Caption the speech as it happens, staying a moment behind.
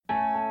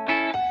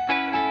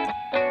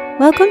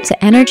Welcome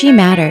to Energy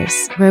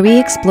Matters, where we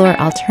explore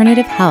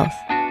alternative health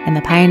in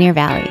the Pioneer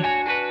Valley.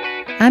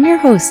 I'm your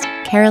host,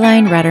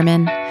 Caroline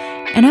Rudderman,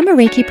 and I'm a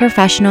Reiki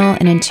professional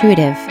and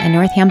intuitive in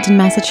Northampton,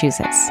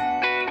 Massachusetts.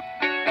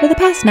 For the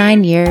past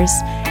 9 years,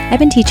 I've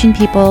been teaching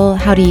people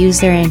how to use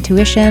their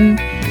intuition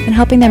and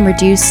helping them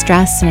reduce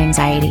stress and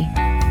anxiety.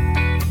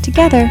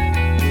 Together,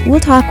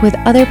 we'll talk with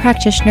other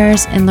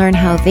practitioners and learn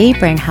how they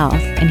bring health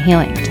and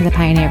healing to the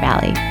Pioneer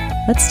Valley.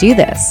 Let's do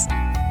this.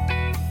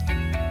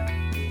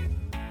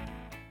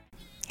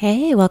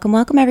 Hey, welcome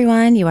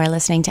everyone. You are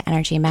listening to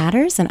Energy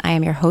Matters, and I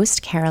am your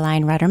host,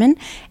 Caroline Rudderman,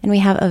 and we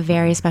have a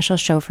very special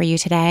show for you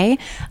today.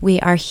 We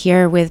are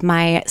here with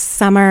my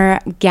summer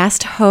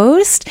guest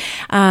host.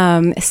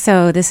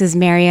 So this is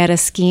Marietta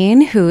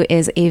Skeen, who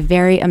is a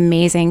very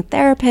amazing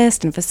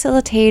therapist and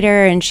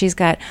facilitator, and she's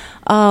got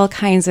all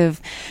kinds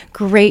of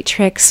great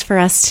tricks for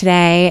us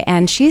today.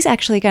 And she's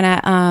actually going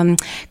to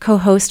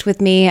co-host with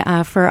me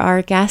for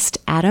our guest,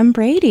 Adam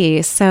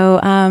Brady. So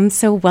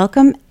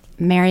welcome,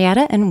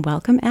 Marietta, and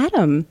welcome,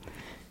 Adam.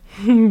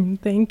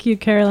 Thank you,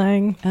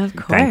 Caroline. Of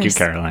course. Thank you,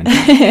 Caroline.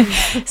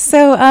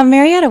 So,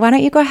 Marietta, why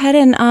don't you go ahead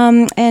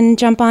and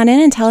jump on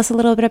in and tell us a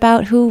little bit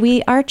about who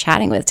we are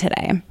chatting with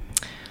today?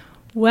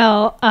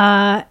 Well,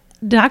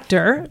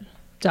 Doctor,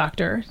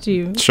 do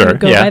you Sure,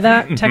 go yeah. by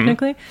that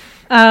technically?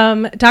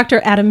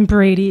 Dr. Adam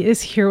Brady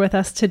is here with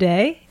us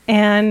today,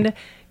 and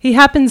he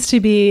happens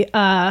to be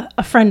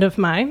a friend of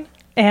mine,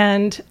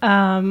 and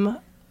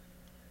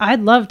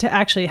I'd love to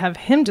actually have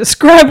him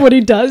describe what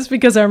he does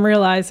because I'm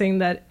realizing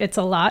that it's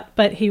a lot,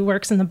 but he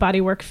works in the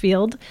bodywork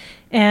field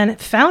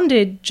and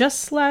founded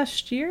just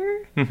last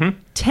year 10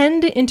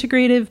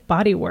 Integrative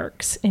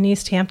Bodyworks in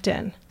East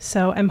Hampton.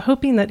 So I'm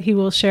hoping that he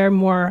will share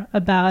more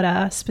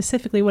about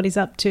specifically what he's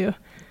up to.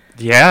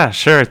 Yeah,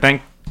 sure.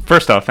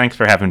 First off, thanks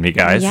for having me,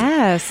 guys.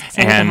 Yes,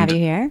 excited to have you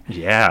here.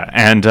 Yeah,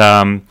 and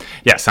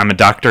yes, I'm a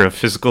doctor of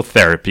physical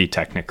therapy,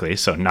 technically,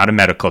 so not a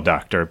medical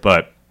doctor,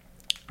 but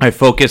I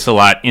focus a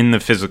lot in the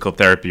physical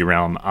therapy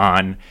realm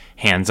on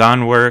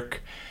hands-on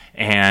work,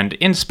 and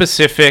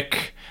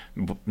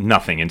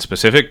nothing in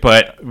specific,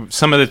 but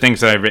some of the things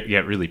that I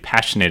get really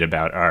passionate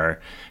about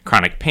are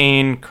chronic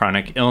pain,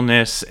 chronic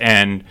illness,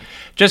 and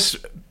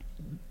just,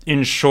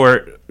 in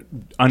short,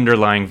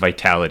 underlying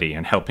vitality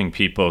and helping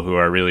people who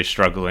are really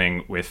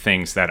struggling with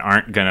things that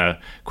aren't going to,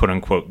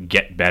 quote-unquote,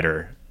 get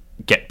better,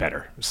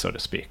 so to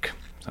speak.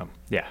 So,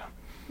 yeah.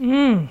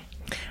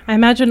 I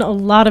imagine a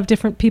lot of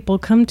different people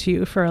come to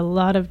you for a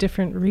lot of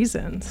different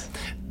reasons.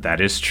 That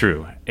is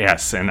true,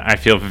 yes. And I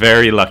feel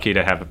very lucky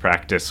to have a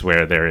practice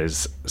where there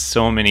is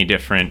so many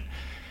different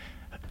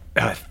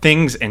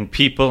things and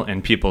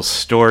people's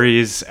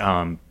stories.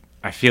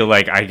 I feel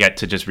like I get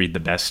to just read the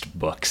best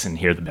books and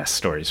hear the best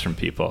stories from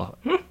people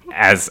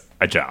as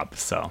a job.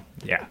 So,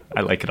 yeah,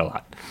 I like it a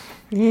lot.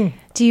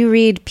 Do you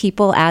read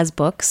people as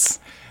books?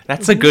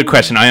 That's a good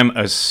question. I am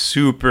a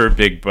super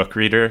big book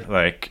reader.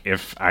 Like,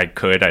 if I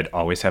could, I'd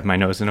always have my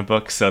nose in a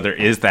book. So there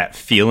is that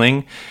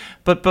feeling.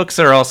 But books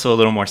are also a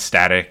little more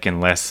static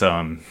and less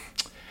of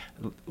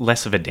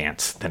a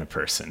dance than a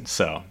person.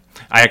 So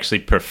I actually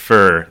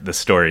prefer the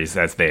stories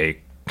as they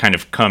kind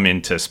of come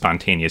into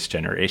spontaneous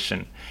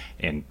generation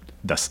and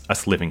thus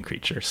us living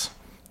creatures.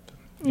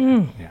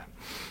 Yeah.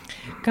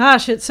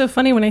 Gosh, it's so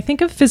funny. When I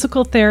think of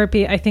physical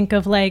therapy, I think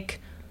of like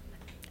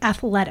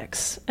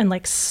athletics and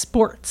like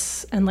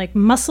sports and like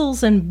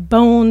muscles and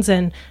bones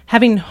and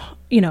having,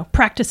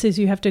 practices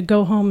you have to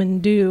go home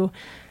and do.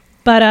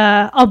 But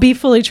I'll be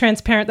fully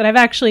transparent that I've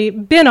actually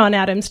been on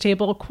Adam's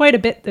table quite a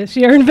bit this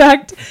year, in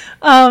fact,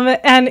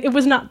 and it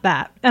was not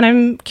that. And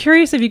I'm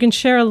curious if you can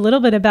share a little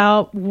bit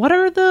about what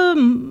are the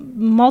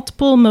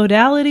multiple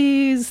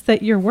modalities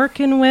that you're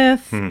working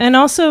with, and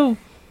also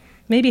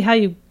maybe how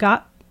you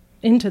got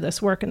into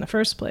this work in the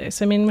first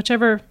place. I mean,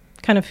 whichever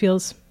kind of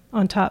feels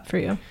on top for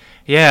you.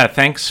 Yeah,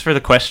 thanks for the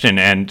question.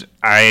 And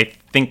I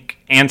think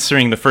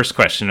answering the first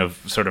question of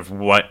sort of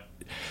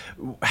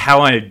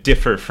how I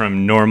differ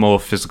from normal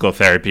physical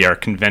therapy or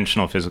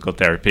conventional physical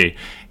therapy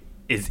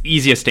is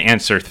easiest to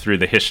answer through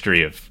the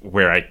history of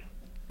where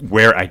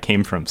I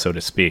came from, so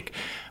to speak.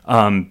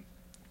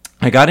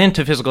 I got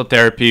into physical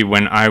therapy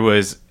when I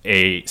was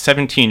a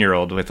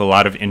 17-year-old with a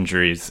lot of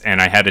injuries,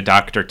 and I had a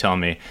doctor tell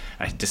me,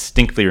 I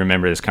distinctly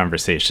remember this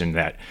conversation,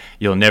 that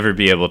you'll never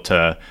be able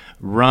to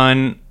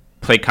run,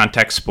 play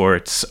contact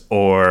sports,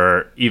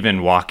 or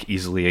even walk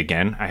easily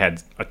again. I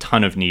had a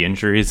ton of knee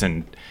injuries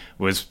and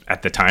was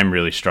at the time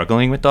really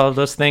struggling with all of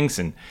those things.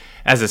 And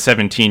as a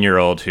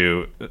 17-year-old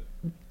who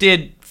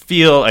did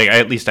feel like I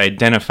at least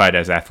identified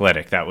as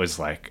athletic, that was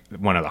like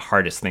one of the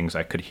hardest things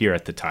I could hear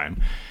at the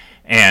time.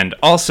 And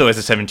also as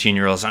a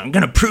 17-year-old, I'm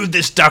going to prove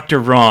this doctor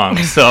wrong.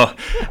 So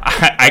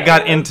I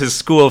got into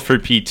school for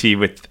PT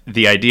with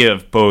the idea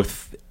of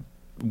both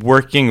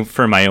working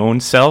for my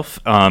own self,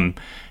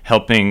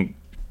 helping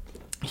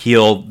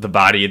heal the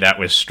body that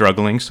was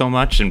struggling so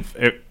much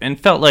and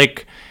felt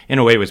like in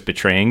a way was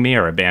betraying me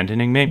or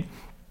abandoning me.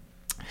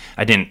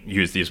 I didn't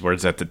use these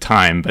words at the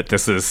time, but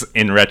this is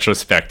in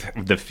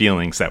retrospect the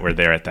feelings that were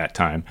there at that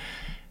time.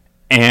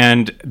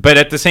 But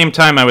at the same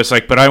time, I was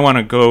like, but I want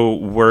to go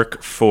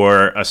work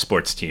for a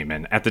sports team.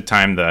 And at the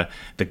time,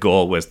 the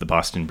goal was the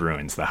Boston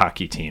Bruins, the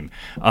hockey team.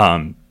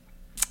 And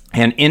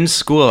in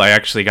school, I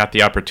actually got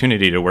the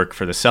opportunity to work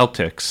for the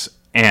Celtics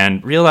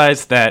and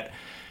realized that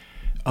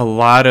a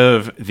lot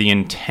of the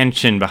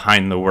intention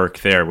behind the work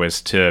there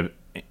was to,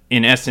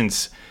 in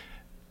essence,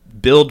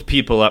 build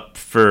people up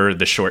for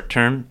the short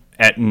term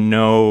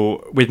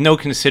with no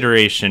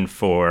consideration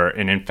for,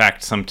 and in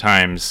fact,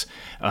 sometimes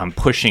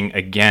pushing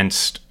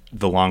against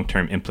the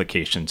long-term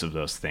implications of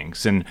those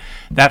things. And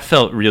that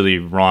felt really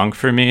wrong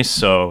for me.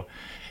 So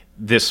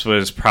this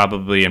was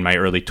probably in my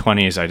early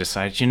 20s. I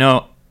decided,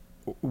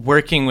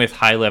 working with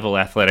high-level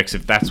athletics,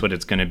 if that's what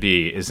it's going to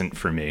be, isn't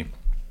for me.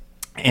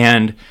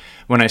 And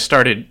when I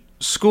started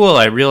school,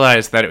 I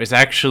realized that it was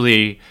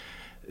actually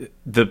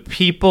the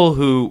people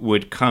who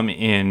would come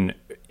in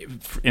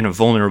a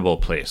vulnerable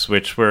place,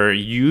 which were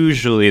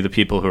usually the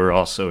people who were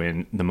also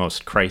in the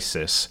most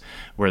crisis,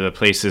 were the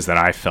places that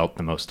I felt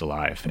the most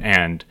alive.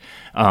 And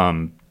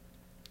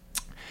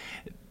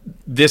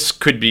this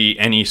could be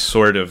any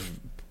sort of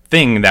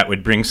thing that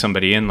would bring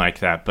somebody in like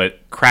that, but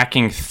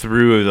cracking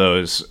through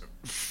those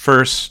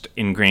first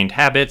ingrained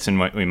habits and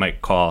what we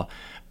might call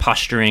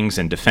posturings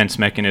and defense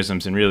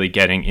mechanisms, and really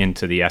getting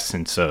into the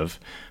essence of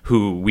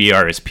who we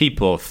are as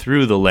people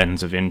through the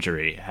lens of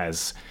injury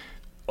has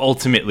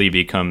ultimately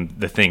become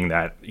the thing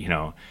that,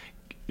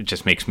 it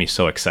just makes me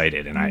so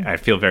excited. And I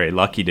feel very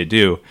lucky to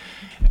do.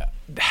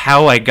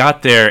 How I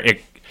got there,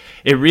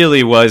 it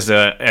really was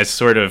a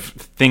sort of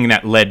thing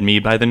that led me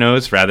by the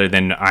nose rather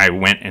than I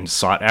went and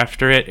sought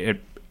after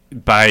it.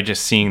 By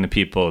just seeing the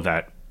people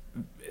that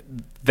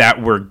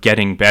were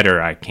getting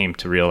better, I came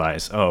to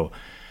realize,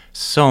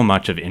 so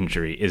much of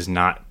injury is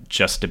not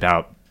just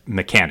about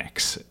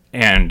mechanics.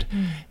 And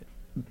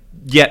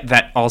yet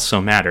that also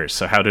matters.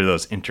 So how do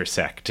those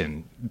intersect?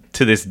 And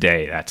to this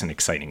day, that's an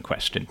exciting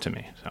question to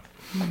me. So.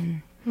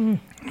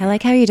 I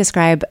like how you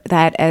describe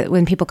that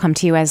when people come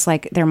to you as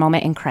like their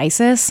moment in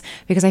crisis,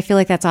 because I feel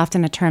like that's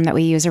often a term that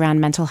we use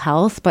around mental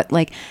health, but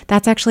like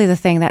that's actually the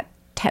thing that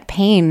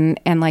pain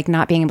and like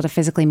not being able to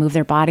physically move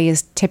their body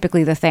is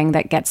typically the thing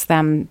that gets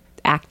them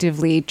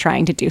actively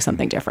trying to do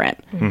something different.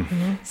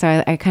 Mm-hmm.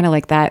 So I kind of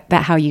like that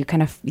how you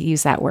kind of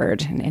use that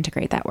word and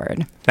integrate that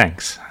word.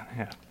 Thanks.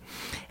 Yeah.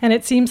 And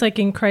it seems like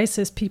in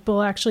crisis,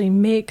 people actually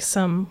make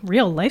some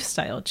real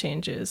lifestyle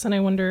changes. And I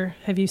wonder,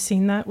 have you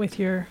seen that with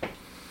your clients?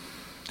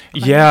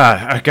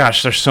 Yeah,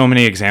 gosh, there's so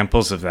many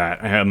examples of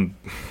that.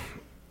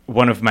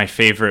 One of my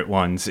favorite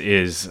ones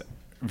is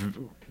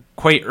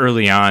quite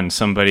early on,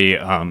 somebody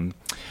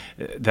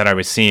that I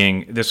was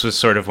seeing. This was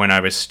sort of when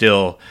I was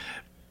still,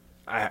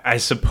 I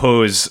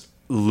suppose,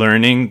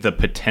 learning the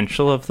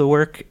potential of the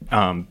work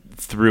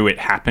through it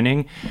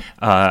happening.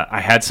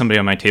 I had somebody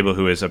on my table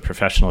who is a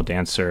professional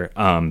dancer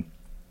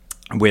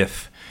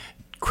with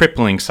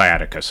crippling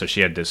sciatica. So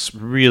she had this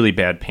really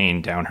bad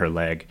pain down her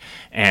leg.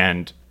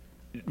 And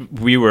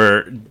we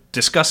were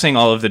discussing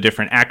all of the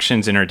different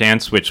actions in her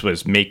dance, which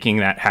was making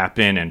that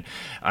happen. And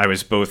I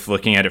was both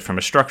looking at it from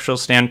a structural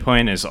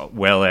standpoint as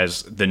well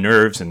as the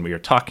nerves. And we were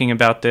talking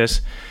about this.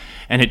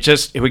 And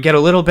it would get a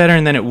little better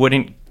and then it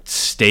wouldn't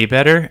stay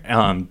better.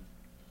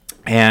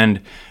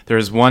 And there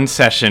was one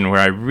session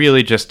where I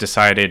really just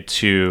decided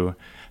to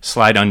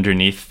slide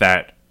underneath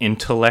that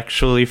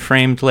intellectually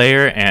framed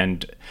layer.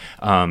 And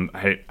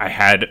I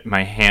had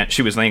my hand,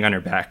 she was laying on her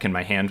back and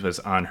my hand was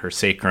on her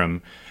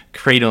sacrum,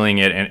 cradling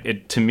it.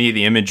 And to me,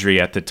 the imagery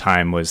at the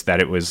time was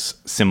that it was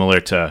similar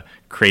to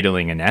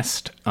cradling a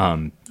nest,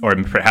 or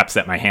perhaps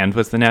that my hand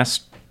was the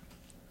nest.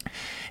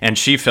 And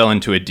she fell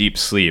into a deep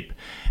sleep.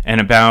 And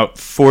about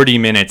 40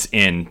 minutes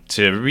in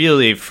to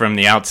really, from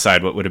the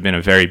outside, what would have been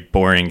a very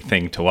boring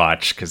thing to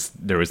watch because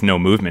there was no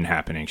movement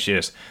happening, she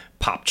just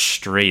popped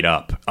straight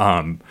up,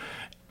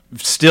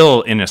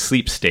 still in a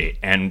sleep state,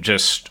 and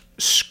just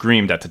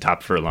screamed at the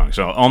top of her lungs.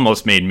 So it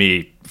almost made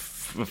me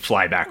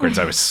fly backwards.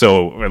 I was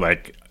so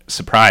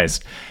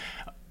surprised.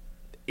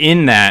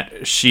 In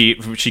that, she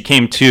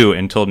came to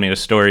and told me a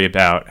story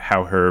about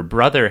how her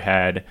brother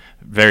had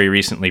very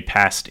recently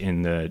passed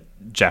in the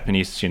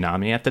Japanese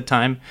tsunami at the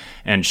time,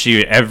 and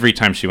every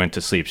time she went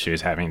to sleep, she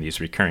was having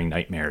these recurring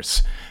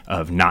nightmares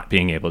of not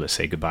being able to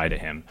say goodbye to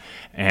him,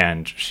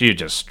 and she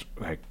just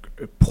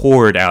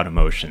poured out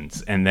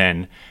emotions. And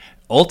then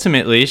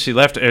ultimately she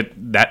left.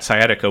 That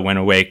sciatica went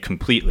away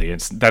completely.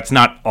 That's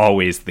not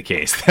always the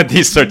case that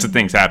these sorts of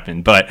things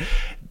happen, but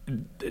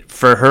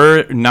for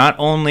her, not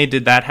only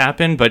did that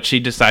happen, but she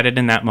decided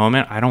in that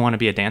moment, I don't want to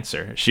be a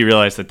dancer. She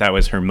realized that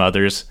was her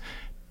mother's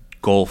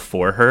goal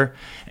for her,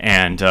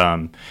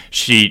 and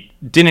she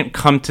didn't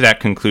come to that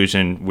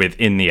conclusion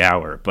within the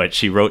hour, but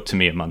she wrote to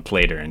me a month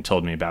later and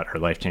told me about her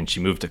life change. She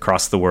moved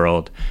across the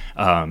world,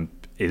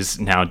 is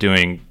now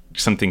doing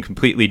something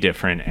completely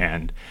different,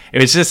 and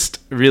it was just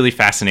really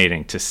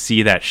fascinating to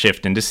see that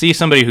shift and to see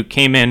somebody who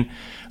came in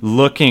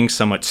looking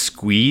somewhat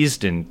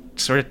squeezed and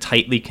sort of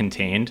tightly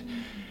contained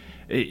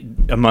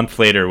a month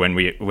later, when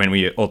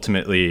we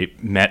ultimately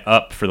met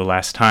up for the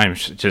last time,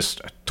 just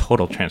a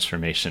total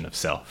transformation of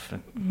self.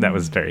 And that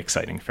was very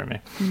exciting for me.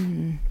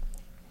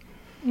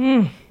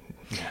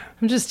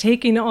 I'm just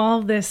taking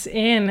all this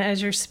in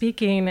as you're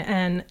speaking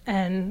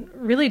and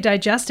really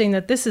digesting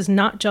that this is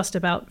not just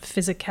about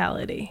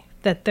physicality,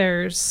 that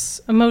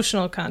there's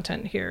emotional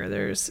content here,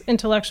 there's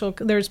intellectual,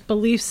 there's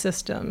belief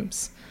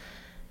systems,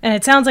 and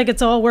it sounds like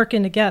it's all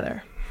working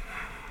together.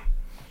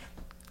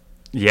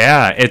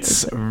 Yeah,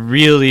 it's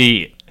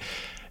really,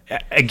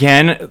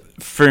 again,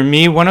 for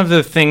me, one of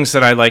the things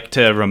that I like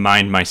to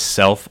remind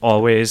myself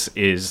always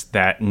is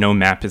that no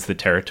map is the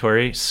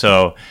territory.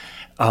 So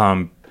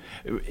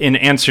in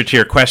answer to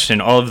your question,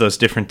 all of those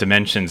different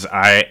dimensions,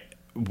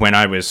 when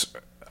I was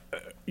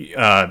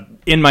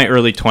in my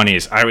early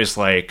 20s, I was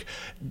like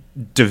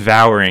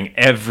devouring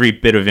every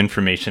bit of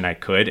information I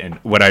could. And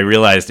what I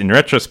realized in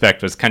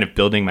retrospect was kind of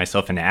building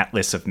myself an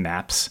atlas of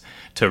maps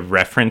to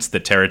reference the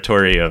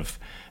territory of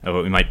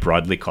what we might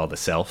broadly call the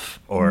self,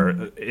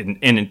 or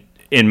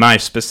in my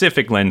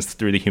specific lens,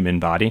 through the human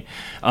body.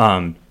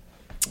 And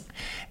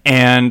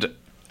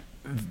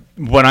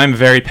what I'm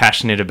very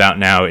passionate about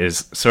now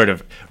is sort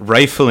of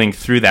rifling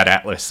through that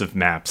atlas of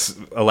maps,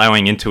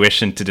 allowing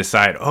intuition to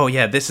decide, oh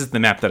yeah, this is the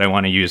map that I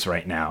want to use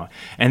right now.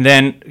 And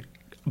then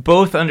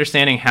both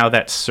understanding how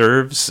that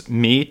serves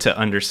me to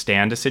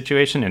understand a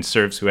situation and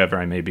serves whoever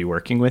I may be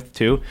working with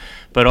too,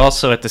 but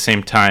also at the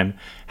same time,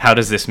 how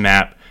does this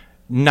map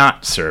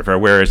not serve, or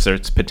where is there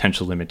its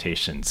potential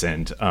limitations?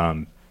 And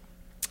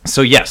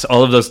so yes,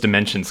 all of those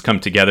dimensions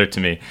come together to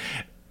me.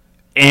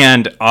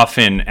 And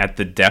often at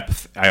the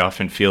depth, I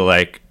often feel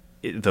like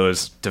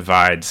those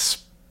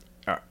divides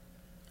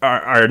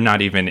are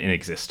not even in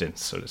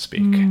existence, so to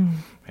speak.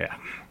 Yeah.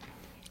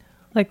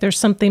 Like there's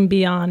something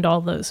beyond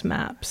all those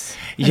maps.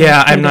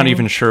 Yeah, I'm not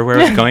even sure where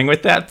I was going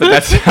with that, but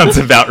that sounds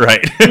about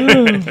right.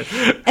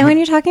 And when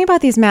you're talking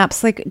about these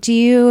maps, like,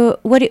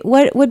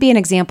 what would be an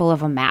example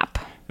of a map?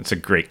 That's a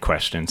great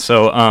question.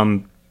 So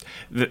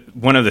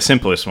one of the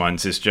simplest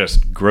ones is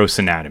just gross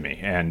anatomy.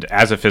 And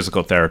as a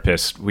physical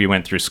therapist, we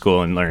went through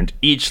school and learned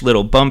each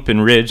little bump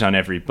and ridge on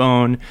every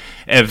bone,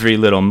 every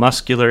little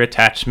muscular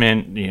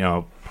attachment. You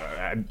know,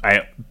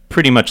 I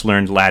pretty much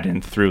learned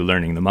Latin through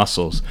learning the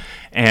muscles.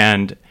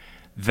 And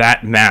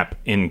that map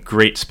in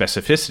great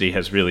specificity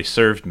has really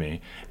served me.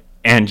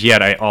 And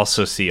yet I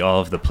also see all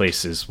of the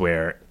places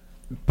where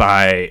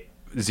by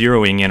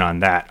zeroing in on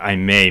that, I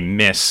may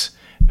miss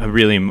a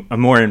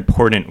more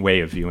important way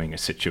of viewing a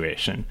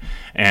situation.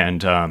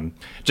 And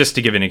just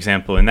to give an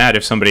example in that,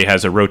 if somebody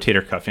has a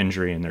rotator cuff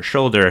injury in their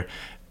shoulder,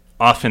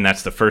 often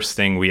that's the first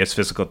thing we as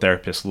physical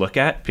therapists look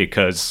at,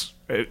 because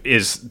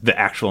is the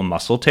actual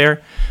muscle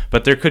tear.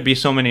 But there could be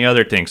so many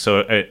other things.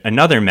 So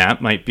another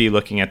map might be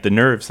looking at the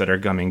nerves that are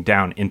coming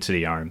down into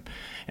the arm.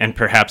 And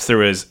perhaps there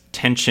was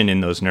tension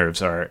in those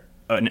nerves, or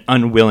an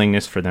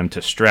unwillingness for them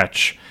to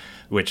stretch,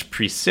 which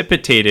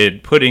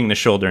precipitated putting the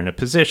shoulder in a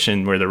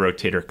position where the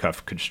rotator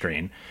cuff could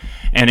strain.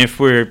 And if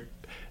we're,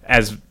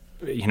 as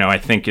you know, I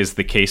think is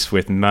the case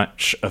with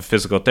much of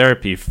physical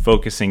therapy,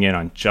 focusing in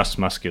on just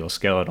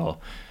musculoskeletal,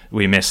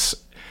 we miss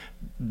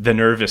the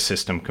nervous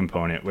system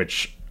component,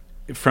 which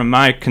from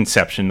my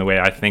conception, the way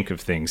I think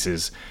of things,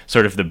 is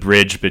sort of the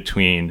bridge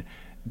between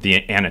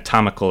the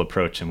anatomical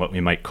approach and what we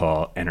might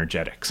call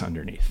energetics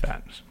underneath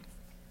that.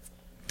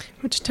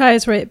 Which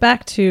ties right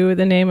back to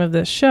the name of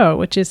this show,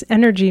 which is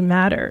Energy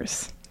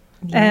Matters.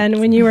 Yes. And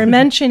when you were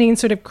mentioning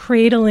sort of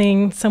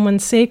cradling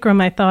someone's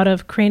sacrum, I thought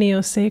of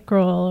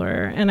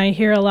craniosacral, and I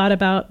hear a lot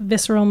about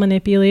visceral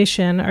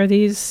manipulation. Are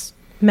these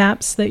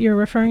maps that you're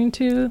referring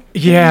to?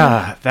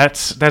 Yeah,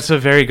 that's a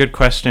very good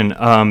question.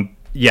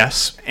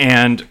 Yes,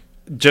 and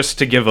just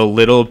to give a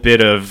little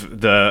bit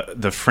of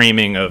the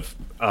framing of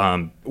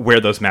where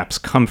those maps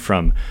come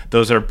from,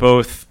 those are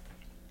both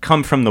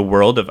come from the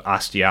world of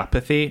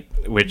osteopathy,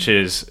 which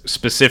is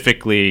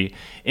specifically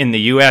in the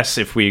US,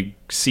 if we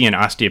see an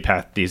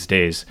osteopath these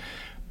days,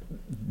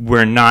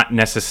 we're not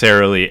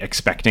necessarily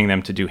expecting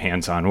them to do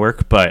hands-on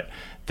work, but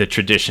the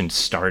tradition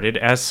started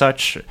as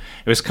such. It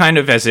was kind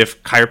of as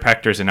if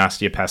chiropractors and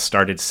osteopaths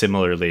started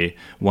similarly.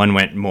 One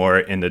went more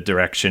in the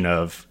direction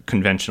of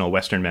conventional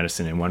Western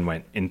medicine, and one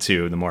went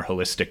into the more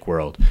holistic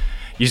world.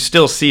 You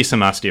still see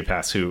some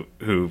osteopaths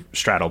who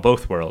straddle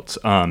both worlds.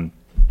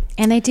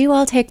 And they do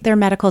all take their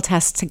medical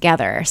tests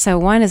together. So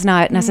one is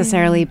not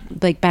necessarily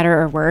like better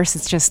or worse.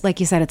 It's just, like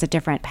you said, it's a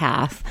different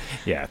path.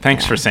 Yeah,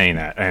 thanks for saying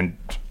that. And,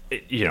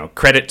 you know,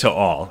 credit to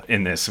all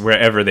in this,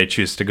 wherever they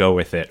choose to go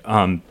with it.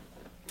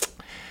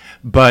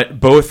 But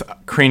both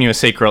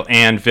craniosacral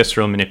and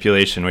visceral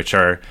manipulation, which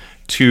are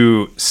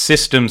two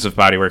systems of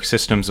bodywork,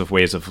 systems of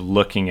ways of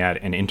looking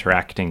at and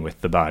interacting with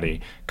the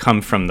body,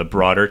 come from the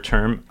broader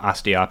term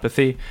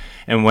osteopathy.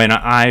 And when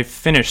I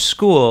finished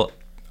school,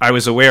 I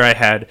was aware I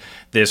had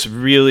this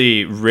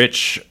really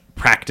rich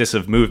practice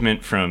of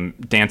movement from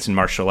dance and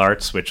martial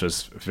arts, which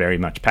was very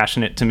much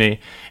passionate to me.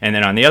 And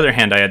then on the other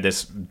hand, I had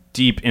this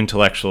deep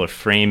intellectual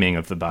framing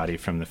of the body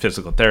from the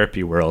physical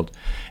therapy world.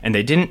 And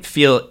they didn't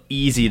feel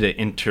easy to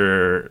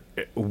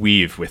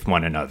interweave with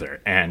one another.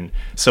 And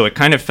so it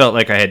kind of felt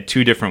like I had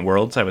two different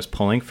worlds I was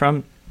pulling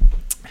from.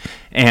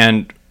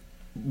 And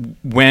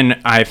when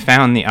I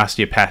found the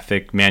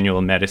osteopathic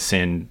manual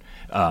medicine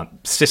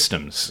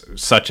systems,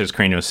 such as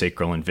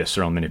craniosacral and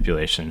visceral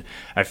manipulation,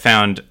 I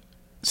found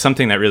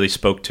something that really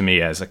spoke to me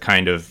as a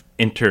kind of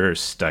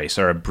interstice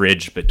or a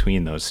bridge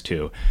between those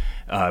two,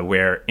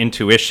 where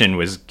intuition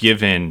was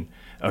given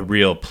a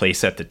real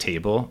place at the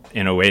table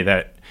in a way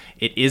that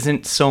it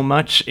isn't so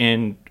much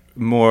in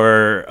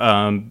more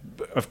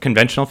of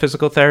conventional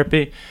physical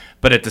therapy.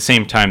 But at the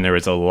same time, there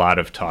was a lot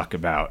of talk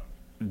about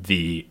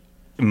the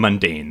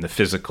mundane, the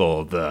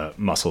physical, the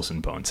muscles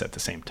and bones at the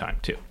same time,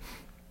 too.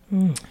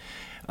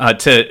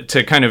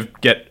 To kind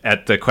of get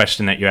at the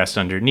question that you asked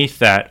underneath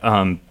that,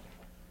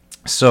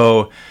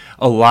 so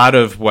a lot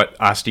of what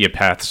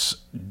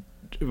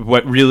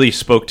really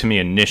spoke to me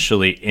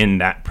initially in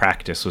that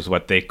practice was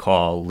what they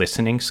call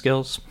listening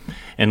skills.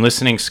 And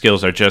listening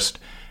skills are just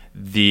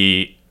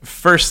the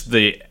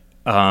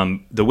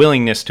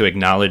willingness to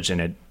acknowledge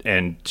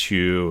and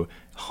to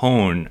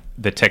hone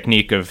the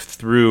technique of,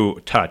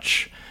 through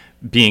touch,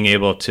 being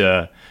able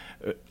to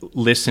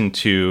listen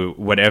to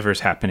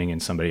whatever's happening in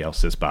somebody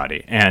else's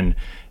body. And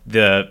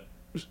the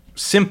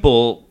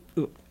simple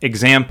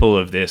example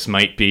of this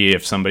might be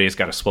if somebody's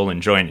got a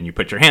swollen joint and you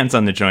put your hands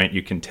on the joint,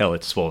 you can tell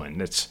it's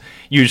swollen. It's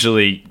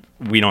usually,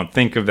 we don't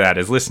think of that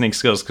as listening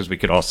skills because we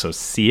could also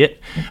see it.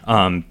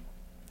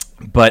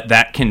 But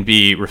that can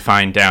be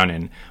refined down.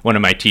 And one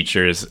of my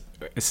teachers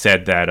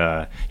said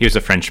that he was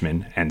a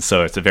Frenchman, and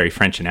so it's a very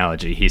French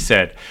analogy. He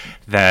said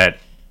that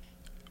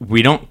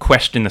we don't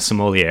question the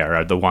sommelier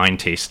or the wine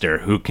taster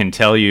who can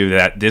tell you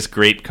that this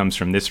grape comes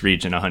from this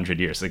region 100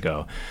 years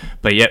ago,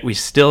 but yet we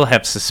still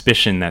have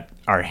suspicion that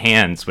our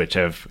hands, which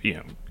have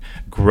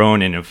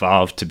grown and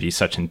evolved to be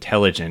such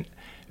intelligent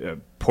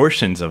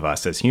portions of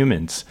us as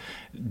humans,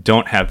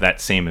 don't have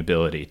that same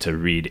ability to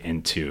read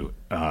into,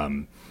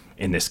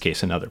 in this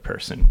case, another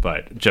person,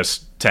 but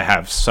just to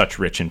have such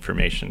rich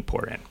information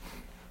pour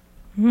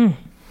in.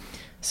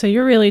 So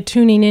you're really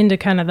tuning into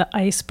kind of the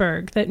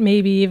iceberg that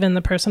maybe even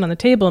the person on the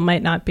table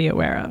might not be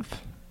aware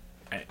of.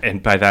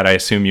 And by that, I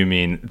assume you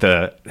mean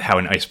how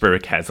an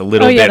iceberg has a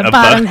little bit the of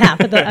bottom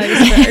half of the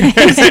iceberg.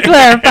 Just to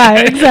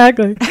clarify,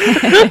 exactly.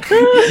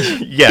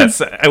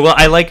 Yes. Well,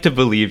 I like to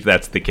believe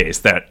that's the case,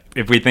 that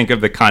if we think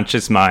of the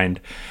conscious mind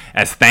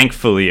as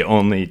thankfully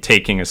only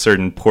taking a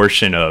certain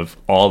portion of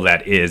all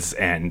that is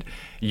and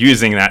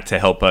using that to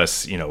help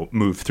us,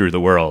 move through the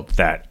world,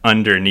 that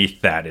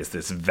underneath that is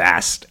this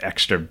vast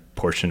extra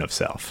portion of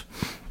self.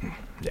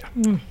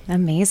 Yeah.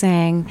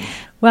 Amazing.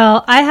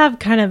 Well, I have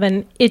kind of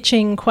an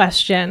itching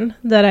question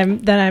that I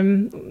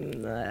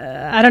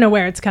don't know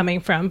where it's coming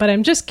from, but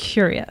I'm just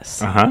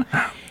curious.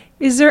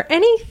 Is there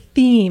any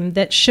theme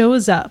that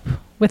shows up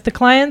with the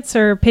clients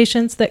or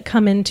patients that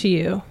come into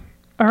you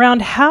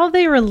around how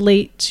they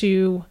relate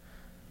to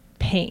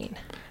pain?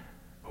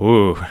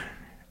 Ooh.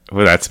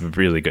 Well, that's a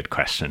really good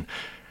question.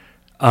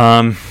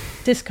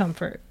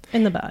 Discomfort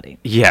in the body.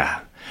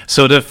 Yeah.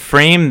 So to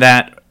frame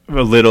that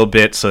a little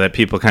bit so that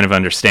people kind of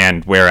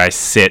understand where I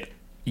sit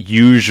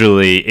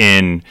usually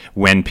in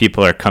when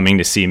people are coming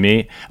to see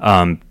me,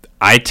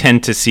 I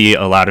tend to see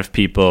a lot of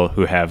people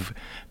who have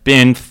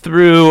been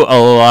through a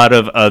lot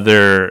of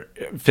other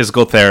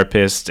physical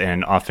therapists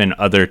and often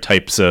other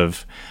types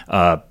of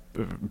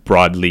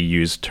broadly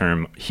used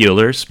term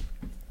healers.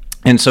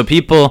 And so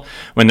people,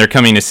 when they're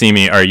coming to see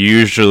me, are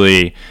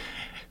usually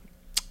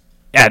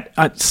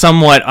at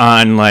somewhat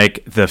on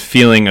like the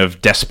feeling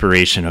of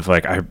desperation of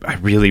like, I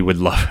really would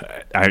love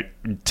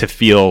to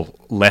feel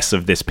less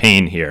of this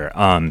pain here.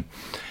 And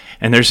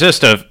there's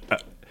just a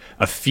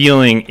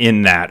feeling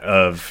in that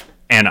of,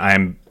 and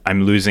I'm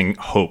losing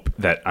hope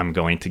that I'm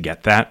going to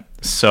get that.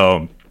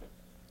 So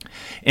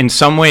in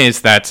some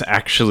ways, that's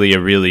actually a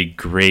really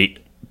great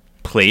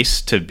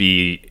place to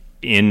be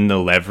in the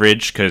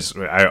leverage, because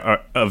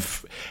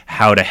of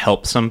how to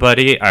help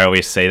somebody. I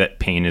always say that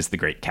pain is the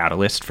great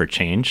catalyst for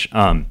change.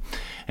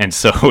 And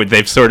so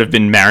they've sort of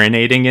been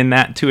marinating in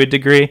that to a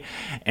degree.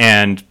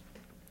 And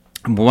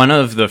one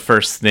of the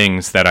first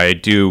things that I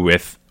do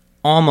with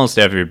almost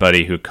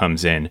everybody who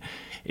comes in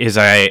is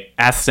I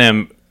ask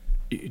them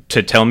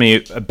to tell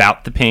me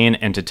about the pain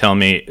and to tell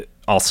me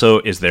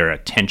also, is there a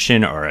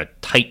tension or a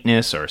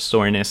tightness or a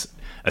soreness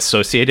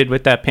associated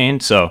with that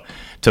pain? So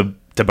to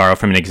borrow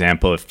from an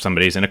example, if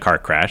somebody's in a car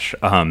crash,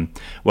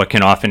 what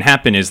can often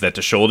happen is that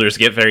the shoulders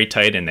get very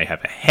tight and they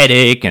have a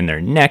headache and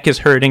their neck is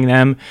hurting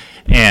them.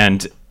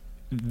 And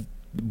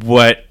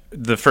what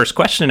the first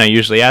question I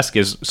usually ask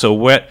is, so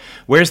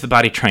where's the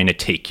body trying to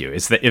take you?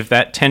 Is that if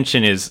that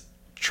tension is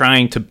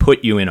trying to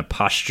put you in a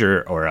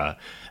posture or a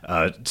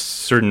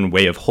certain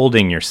way of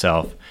holding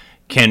yourself,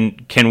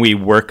 can we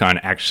work on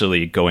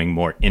actually going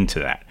more into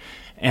that?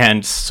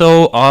 And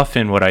so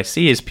often what I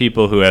see is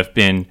people who have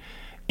been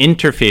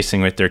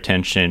interfacing with their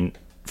tension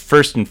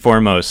first and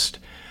foremost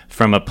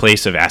from a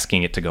place of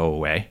asking it to go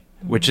away,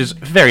 which is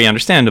very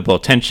understandable.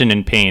 Tension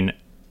and pain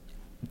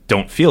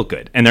don't feel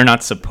good, and they're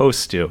not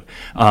supposed to.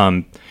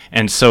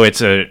 And so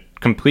it's a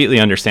completely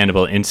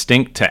understandable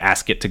instinct to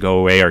ask it to go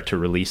away or to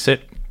release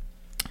it.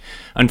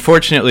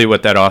 Unfortunately,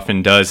 what that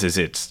often does is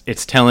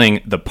it's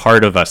telling the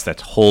part of us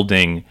that's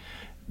holding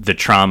the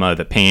trauma,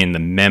 the pain, the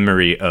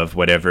memory of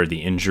whatever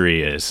the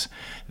injury is,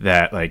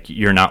 that like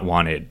you're not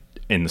wanted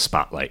in the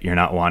spotlight. You're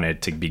not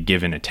wanted to be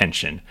given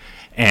attention.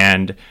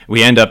 And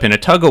we end up in a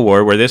tug of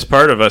war where this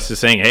part of us is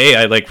saying, hey,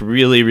 I like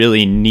really,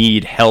 really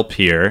need help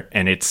here.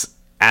 And it's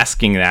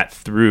asking that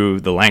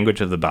through the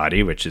language of the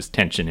body, which is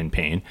tension and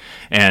pain.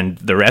 And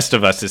the rest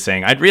of us is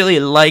saying, I'd really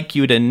like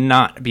you to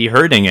not be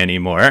hurting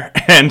anymore.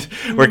 And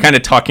we're kind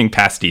of talking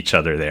past each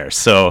other there.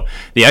 So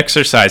the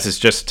exercise is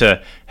just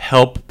to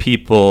help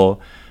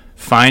people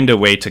find a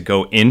way to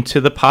go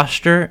into the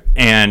posture.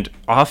 And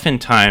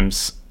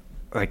oftentimes,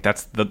 like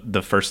that's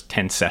the first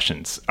 10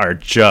 sessions are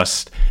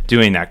just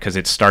doing that, because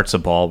it starts a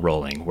ball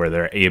rolling where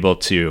they're able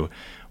to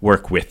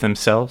work with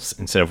themselves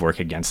instead of work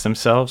against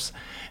themselves,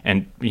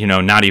 and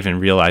not even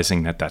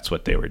realizing that that's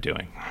what they were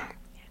doing.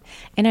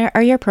 And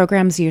are your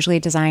programs usually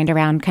designed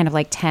around kind of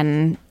like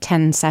 10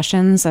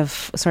 sessions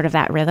of sort of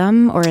that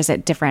rhythm, or is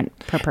it different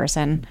per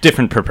person?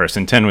 Different per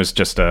person. 10 was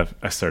just a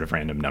sort of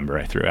random number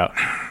I threw out.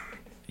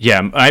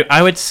 Yeah,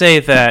 I would say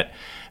that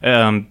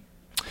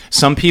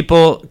some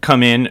people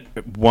come in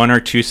 1 or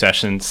 2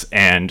 sessions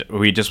and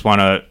we just want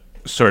to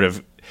sort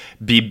of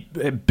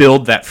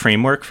build that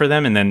framework for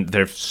them, and then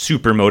they're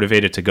super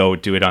motivated to go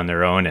do it on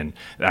their own, and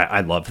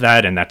I love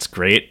that, and that's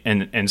great.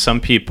 And some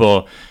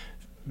people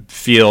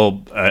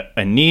feel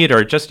a need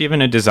or just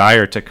even a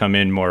desire to come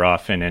in more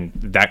often, and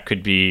that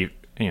could be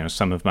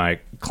some of my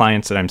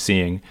clients that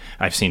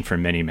I've seen for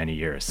many, many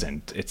years,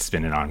 and it's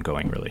been an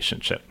ongoing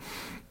relationship.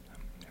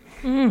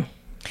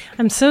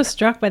 I'm so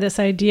struck by this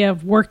idea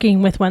of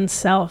working with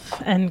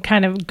oneself and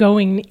kind of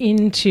going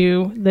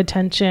into the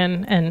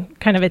tension and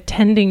kind of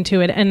attending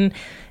to it. And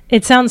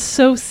it sounds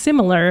so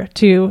similar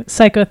to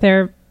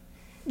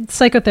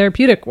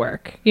psychotherapeutic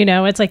work.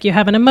 It's like you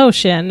have an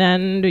emotion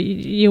and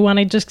you want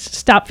to just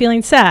stop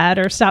feeling sad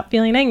or stop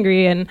feeling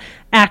angry. And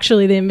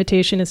actually the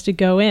invitation is to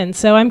go in.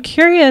 So I'm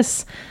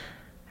curious,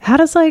 how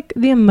does like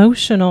the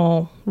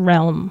emotional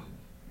realm,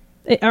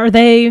 are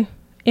they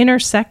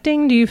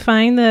intersecting? Do you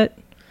find that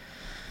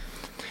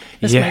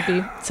this might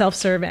be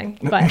self-serving,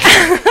 but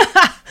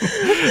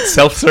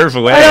self-serve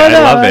away. I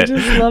love it. I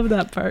just love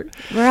that part.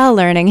 We're all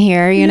learning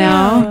here,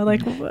 know.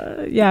 Like,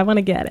 I want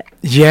to get it.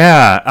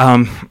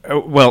 Yeah.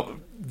 Well,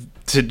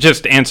 to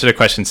just answer the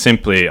question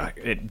simply,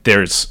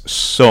 there's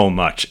so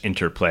much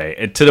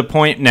interplay to the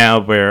point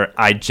now where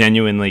I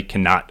genuinely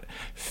cannot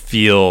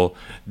feel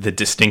the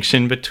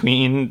distinction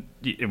between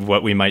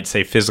what we might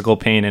say physical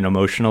pain and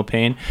emotional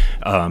pain.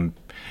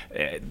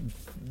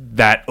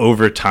 That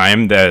over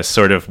time, the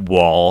sort of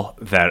wall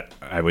that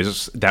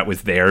was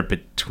there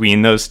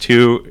between those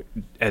two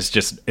has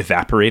just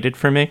evaporated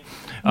for me.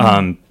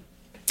 And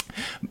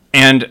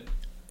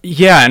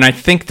I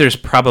think there's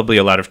probably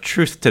a lot of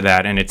truth to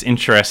that, and it's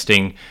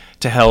interesting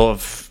to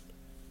help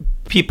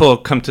people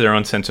come to their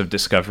own sense of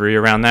discovery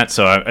around that.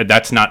 So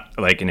that's not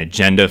like an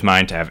agenda of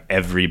mine to have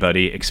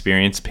everybody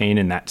experience pain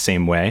in that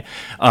same way.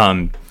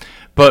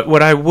 But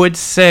what I would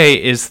say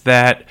is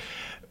that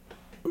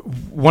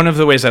one of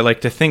the ways I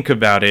like to think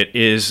about it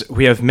is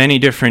we have many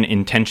different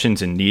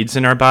intentions and needs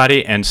in our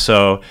body. And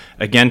so,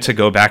 again, to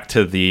go back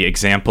to the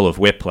example of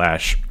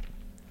whiplash,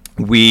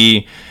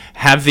 we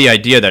have the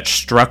idea that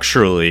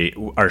structurally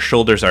our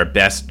shoulders are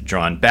best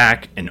drawn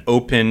back and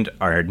opened.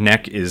 Our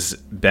neck is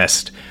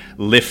best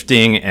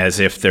lifting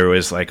as if there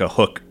was like a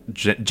hook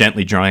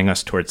gently drawing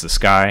us towards the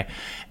sky.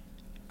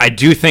 I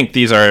do think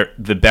these are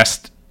the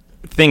best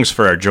things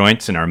for our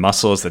joints and our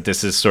muscles, that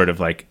this is sort of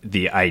like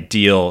the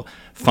ideal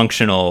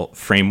functional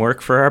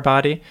framework for our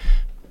body.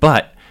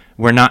 But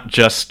we're not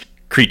just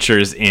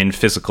creatures in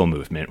physical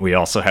movement. We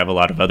also have a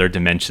lot of other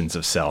dimensions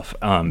of self.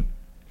 And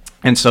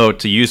so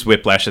to use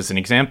whiplash as an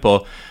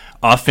example,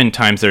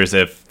 oftentimes there's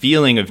a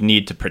feeling of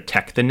need to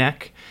protect the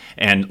neck.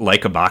 And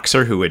like a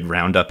boxer who would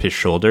round up his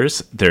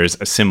shoulders, there's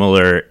a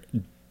similar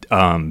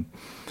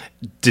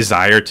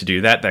desire to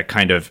do that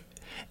kind of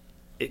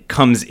it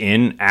comes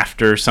in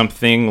after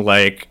something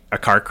like a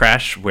car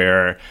crash,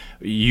 where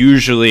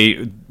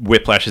usually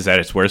whiplash is at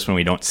its worst when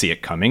we don't see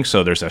it coming.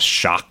 So there's a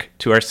shock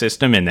to our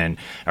system, and then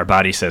our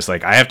body says,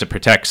 like, I have to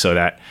protect, so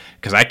that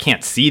because I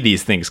can't see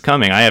these things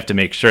coming, I have to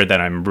make sure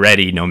that I'm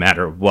ready no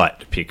matter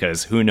what,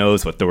 because who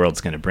knows what the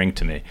world's going to bring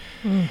to me.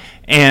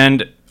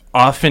 And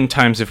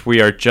oftentimes, if we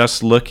are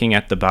just looking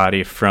at the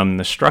body from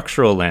the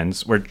structural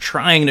lens, we're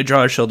trying to draw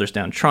our shoulders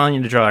down,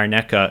 trying to draw our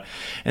neck up,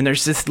 and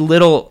there's this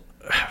little,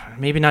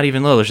 maybe not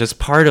even little, there's this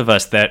part of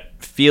us that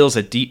feels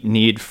a deep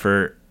need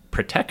for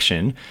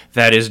protection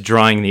that is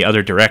drawing the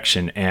other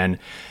direction. And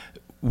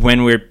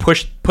when we're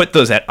put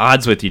those at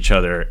odds with each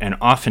other, and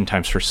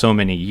oftentimes for so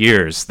many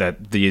years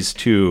that these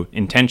two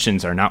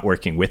intentions are not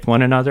working with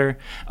one another,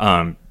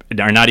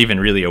 are not even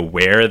really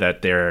aware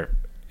that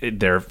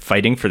they're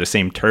fighting for the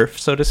same turf,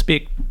 so to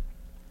speak.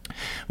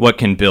 What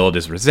can build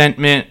is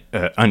resentment.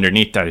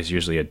 Underneath that is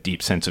usually a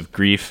deep sense of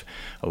grief.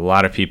 A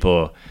lot of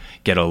people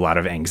get a lot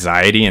of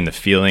anxiety and the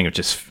feeling of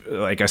just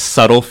like a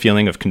subtle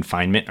feeling of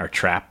confinement or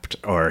trapped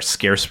or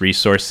scarce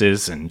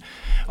resources. And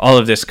all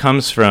of this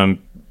comes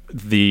from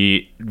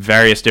the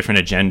various different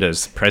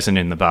agendas present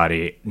in the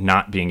body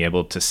not being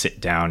able to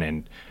sit down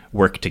and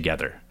work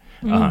together.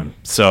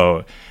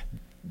 So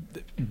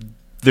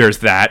there's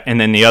that. And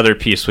then the other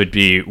piece would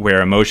be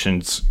where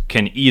emotions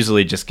can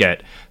easily just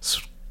get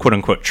quote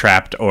unquote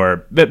trapped, or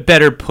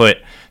better put,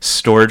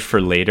 stored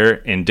for later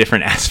in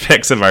different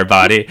aspects of our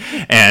body.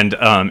 And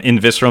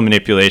in visceral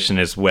manipulation,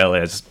 as well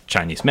as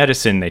Chinese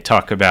medicine, they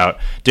talk about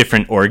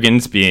different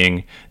organs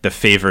being the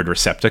favored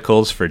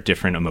receptacles for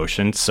different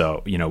emotions.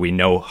 So, we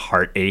know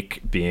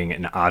heartache being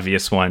an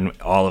obvious one.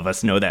 All of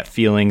us know that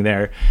feeling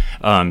there.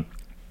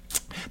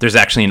 There's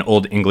actually an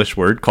old English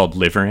word called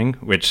livering,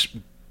 which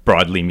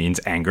broadly means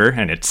anger,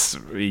 and it's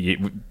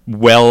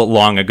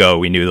long ago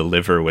we knew the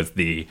liver was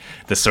the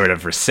sort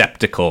of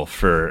receptacle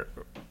for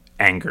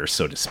anger,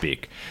 so to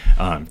speak.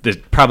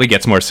 It probably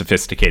gets more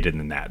sophisticated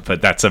than that,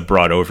 but that's a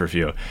broad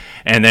overview.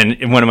 And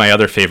then one of my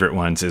other favorite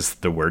ones is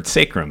the word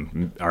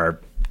sacrum,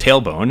 our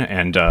tailbone,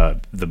 and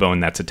the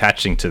bone that's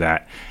attaching to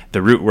that.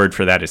 The root word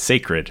for that is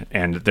sacred,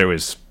 and there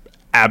was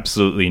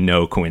absolutely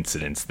no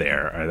coincidence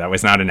there. That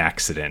was not an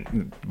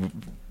accident.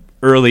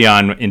 Early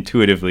on,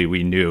 intuitively,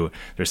 we knew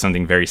there's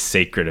something very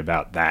sacred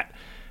about that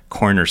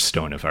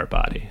cornerstone of our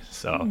body.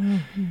 So,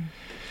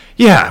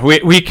 yeah,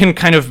 we can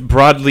kind of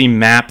broadly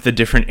map the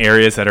different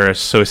areas that are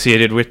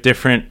associated with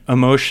different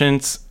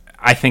emotions.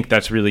 I think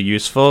that's really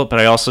useful, but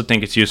I also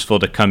think it's useful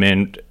to come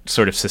in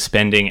sort of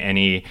suspending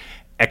any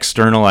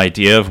external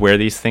idea of where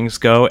these things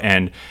go.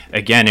 And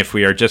again, if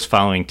we are just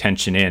following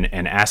tension in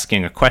and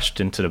asking a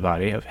question to the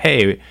body of,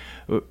 hey,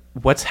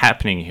 what's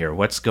happening here?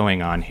 What's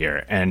going on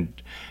here? And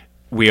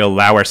we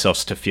allow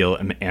ourselves to feel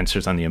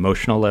answers on the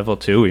emotional level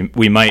too.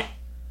 We might,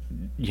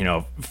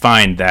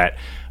 find that,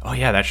 oh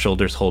yeah, that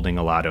shoulder's holding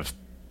a lot of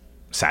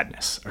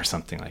sadness or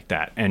something like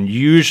that. And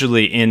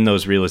usually in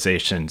those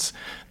realizations,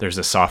 there's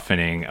a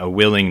softening, a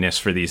willingness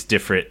for these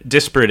disparate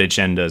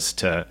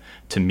agendas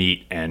to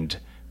meet and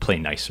play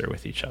nicer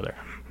with each other.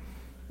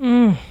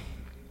 I'm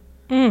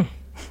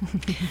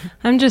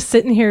just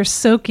sitting here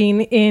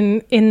soaking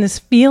in this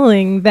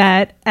feeling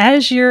that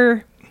as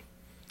you're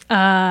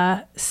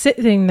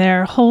sitting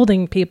there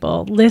holding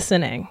people,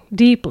 listening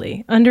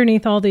deeply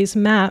underneath all these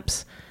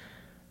maps,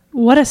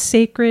 what a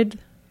sacred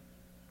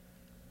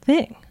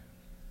thing.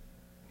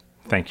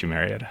 Thank you,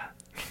 Marietta.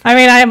 I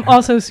mean, I am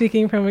also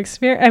speaking from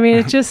experience. I mean,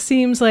 it just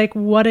seems like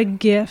what a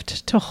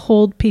gift to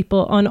hold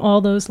people on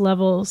all those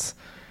levels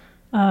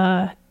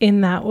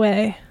in that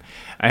way.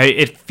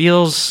 It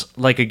feels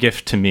like a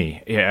gift to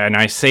me. Yeah, and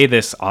I say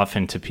this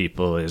often to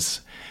people is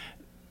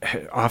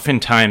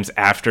oftentimes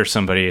after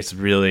somebody has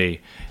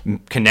really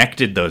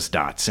connected those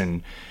dots,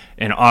 and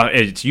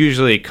it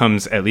usually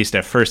comes, at least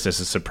at first, as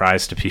a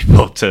surprise to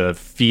people to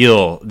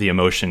feel the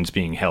emotions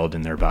being held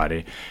in their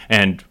body.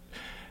 And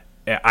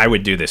I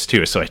would do this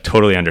too, so I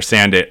totally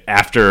understand it.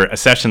 After a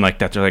session like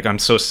that, they're like, I'm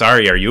so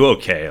sorry, are you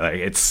okay? Like,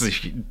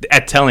 it's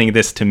at telling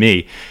this to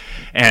me.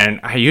 And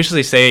I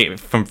usually say,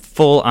 from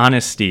full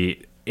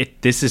honesty,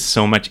 this is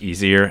so much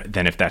easier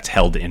than if that's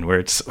held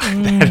inwards.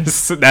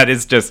 That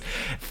is just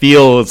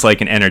feels like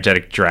an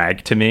energetic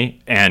drag to me.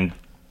 And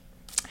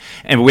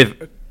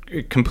with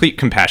complete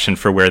compassion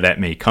for where that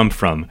may come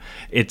from,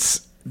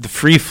 it's the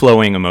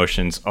free-flowing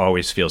emotions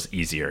always feels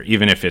easier,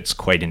 even if it's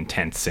quite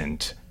intense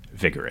and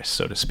vigorous,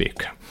 so to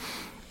speak.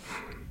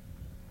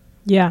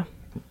 Yeah.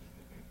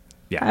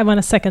 I want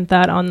to second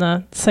that on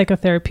the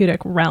psychotherapeutic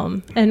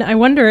realm. And I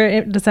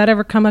wonder, does that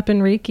ever come up in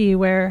Reiki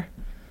where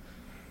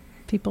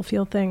people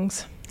feel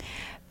things?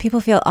 People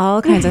feel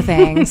all kinds of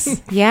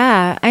things.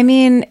 Yeah. I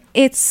mean,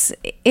 it's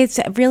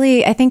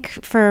really, I think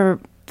for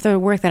the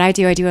work that I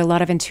do a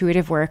lot of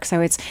intuitive work.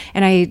 So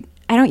I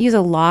don't use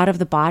a lot of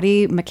the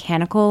body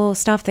mechanical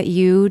stuff that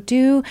you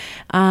do,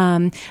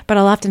 but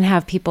I'll often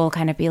have people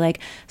kind of be like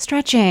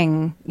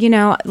stretching,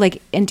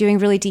 and doing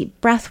really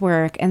deep breath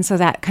work. And so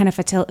that kind of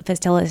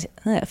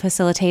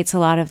facilitates a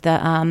lot of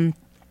the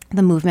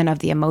movement of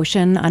the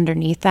emotion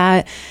underneath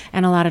that,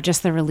 and a lot of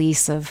just the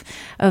release of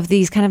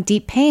these kind of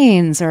deep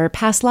pains or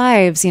past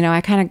lives.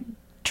 I kind of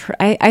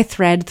I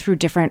thread through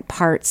different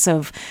parts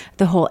of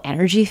the whole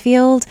energy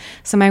field.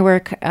 So my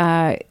work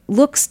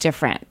looks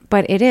different,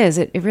 but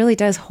it really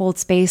does hold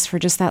space for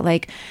just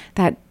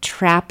that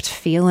trapped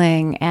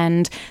feeling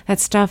and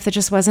that stuff that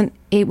just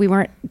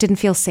didn't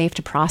feel safe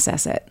to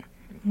process it.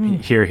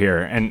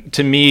 Here. And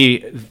to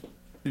me,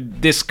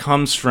 this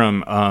comes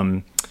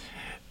from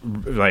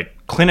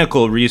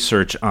clinical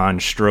research on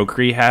stroke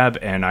rehab.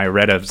 And I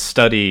read a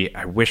study,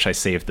 I wish I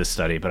saved this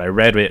study, but I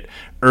read it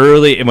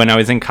early when I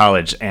was in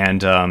college,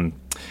 and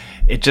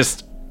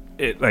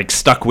it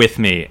stuck with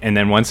me. And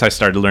then once I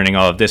started learning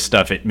all of this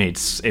stuff, it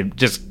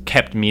just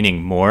kept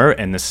meaning more.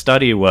 And the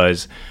study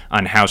was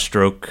on how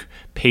stroke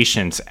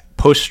patients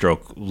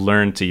post-stroke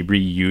learn to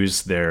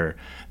reuse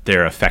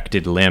their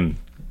affected limb.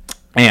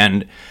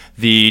 And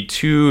the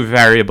two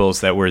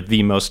variables that were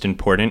the most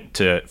important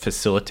to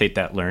facilitate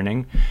that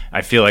learning,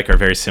 I feel like are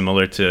very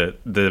similar to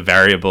the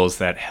variables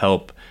that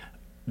help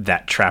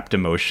that trapped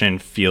emotion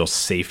feel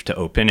safe to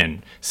open,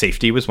 and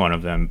safety was one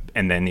of them.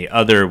 And then the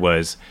other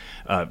was,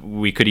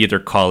 we could either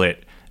call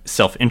it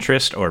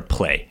self-interest or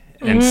play.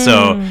 And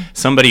so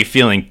somebody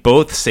feeling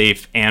both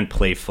safe and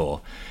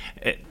playful.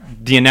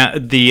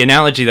 The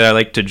analogy that I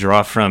like to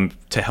draw from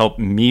to help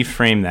me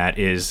frame that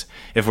is,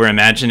 if we're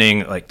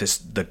imagining like this,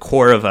 the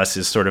core of us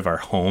is sort of our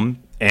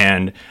home,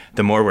 and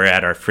the more we're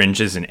at our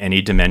fringes in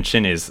any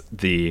dimension is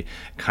the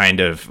kind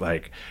of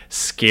like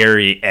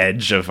scary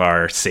edge of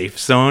our safe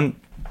zone,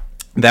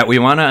 that we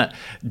want to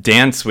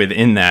dance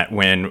within that.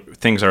 When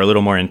things are a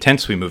little more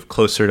intense, we move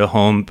closer to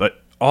home.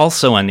 But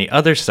also on the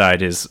other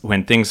side is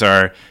when things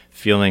are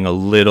feeling a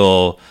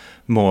little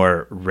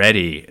more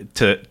ready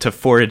to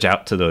forage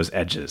out to those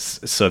edges,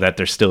 so that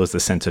there still is the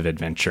sense of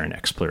adventure and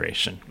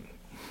exploration.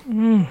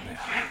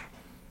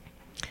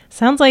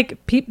 Sounds like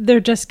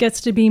there just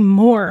gets to be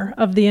more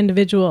of the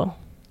individual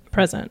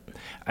present.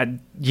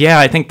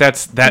 I think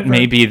that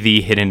may be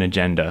the hidden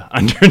agenda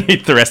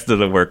underneath the rest of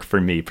the work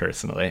for me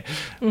personally.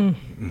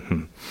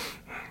 Mm-hmm.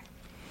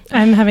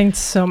 I'm having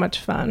so much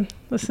fun.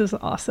 This is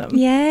awesome.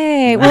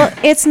 Yay. Well,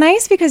 it's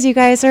nice because you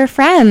guys are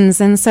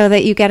friends, and so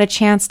that you get a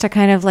chance to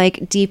kind of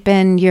like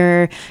deepen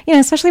your,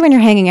 especially when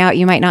you're hanging out,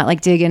 you might not like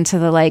dig into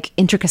the like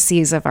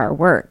intricacies of our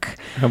work.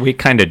 We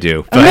kind of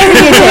do. But. Maybe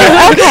you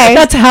do. Okay.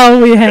 That's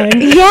how we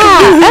hang.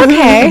 Yeah.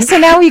 Okay. So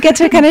now we get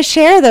to kind of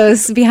share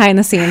those behind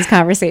the scenes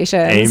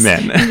conversations.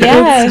 Amen.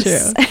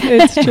 Yes.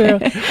 It's true.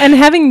 And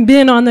having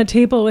been on the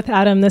table with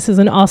Adam, this is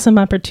an awesome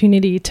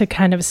opportunity to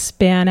kind of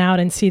span out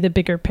and see the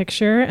bigger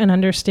picture and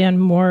understand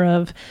more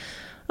of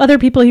other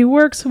people he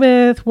works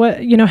with, what,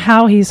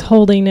 how he's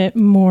holding it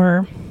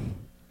more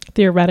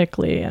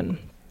theoretically. And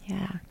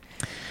yeah.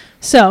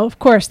 So, of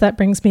course, that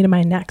brings me to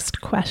my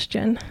next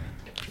question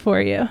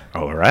for you.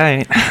 All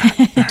right.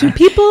 Do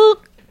people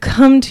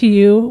come to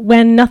you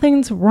when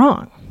nothing's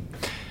wrong?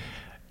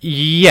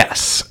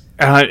 Yes.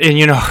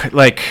 And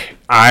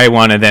I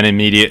want to then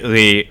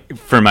immediately,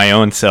 for my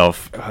own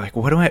self, like,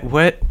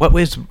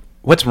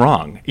 what's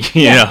wrong?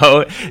 You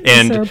know? And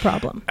is there a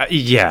problem?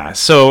 Yeah.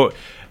 So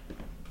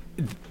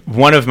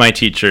one of my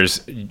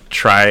teachers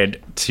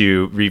tried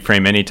to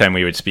reframe anytime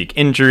we would speak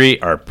injury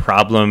or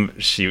problem,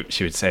 she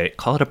would say,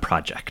 call it a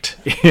project.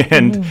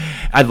 And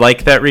I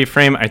like that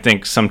reframe. I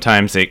think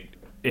sometimes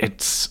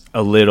it's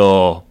a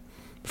little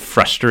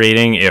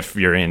frustrating if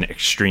you're in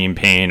extreme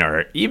pain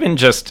or even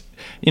just,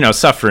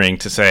 suffering,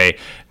 to say,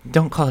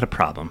 don't call it a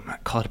problem,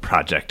 call it a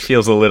project.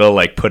 Feels a little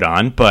like put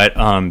on, but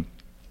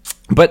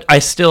I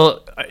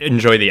still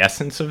enjoy the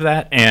essence of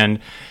that. And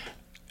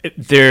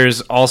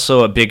there's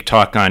also a big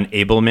talk on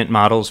ablement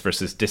models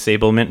versus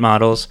disablement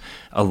models.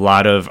 A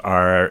lot of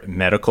our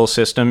medical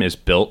system is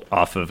built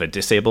off of a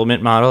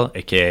disablement model,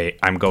 aka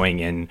I'm going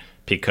in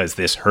because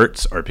this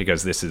hurts or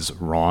because this is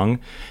wrong,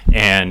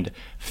 and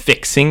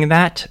fixing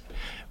that.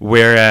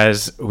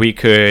 Whereas we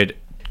could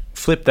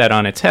flip that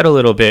on its head a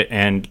little bit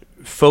and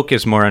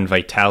focus more on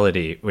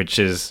vitality, which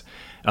is,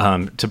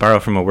 to borrow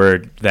from a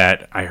word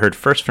that I heard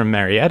first from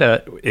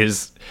Marietta,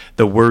 is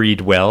the worried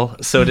well,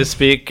 so to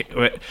speak.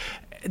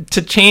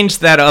 To change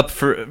that up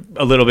for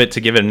a little bit,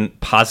 to give it a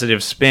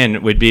positive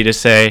spin, would be to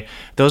say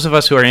those of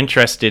us who are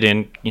interested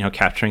in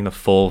capturing the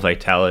full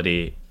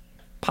vitality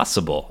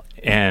possible,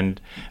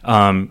 and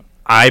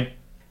I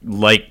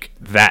like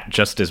that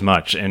just as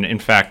much. And in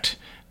fact,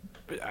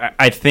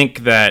 I think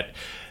that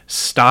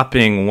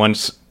stopping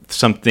once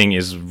something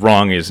is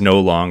wrong is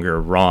no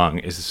longer wrong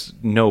is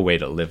no way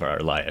to live our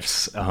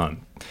lives.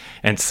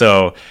 And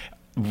so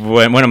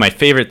one of my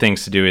favorite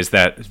things to do is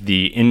that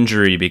the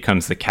injury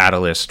becomes the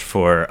catalyst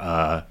for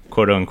a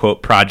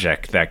quote-unquote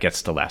project that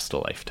gets to last a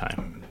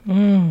lifetime.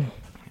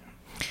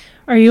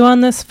 Are you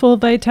on this full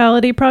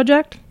vitality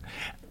project?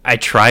 I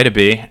try to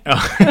be.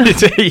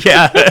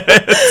 Yeah.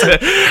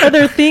 Are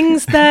there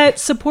things that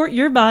support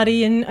your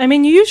body?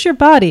 And you use your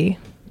body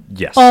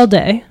Yes. all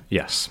day.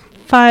 Yes.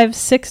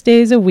 5-6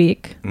 days a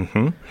week.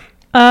 Mm-hmm.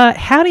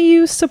 How do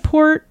you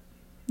support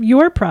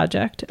your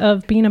project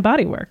of being a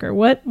body worker?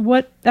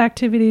 What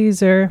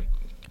activities or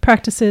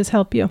practices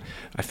help you?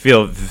 I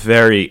feel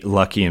very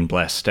lucky and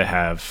blessed to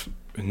have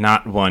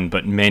not one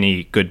but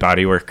many good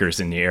body workers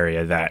in the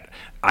area that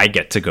I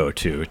get to go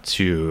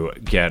to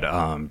get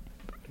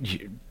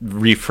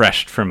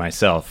refreshed for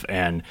myself.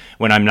 And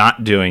when I'm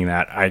not doing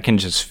that, I can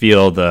just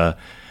feel the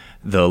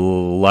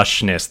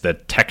lushness, the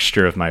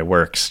texture of my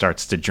work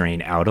starts to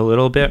drain out a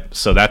little bit.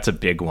 So that's a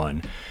big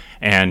one.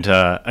 And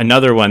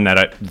another one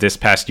that this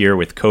past year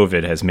with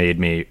COVID has made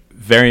me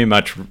very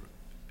much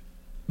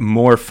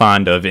more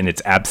fond of in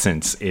its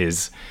absence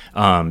is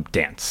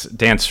dance.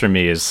 Dance for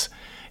me is,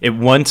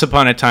 once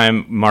upon a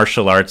time,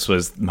 martial arts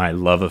was my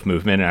love of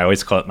movement, and I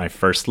always call it my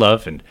first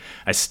love, and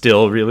I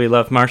still really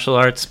love martial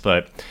arts.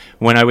 But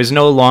when I was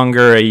no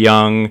longer a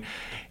young,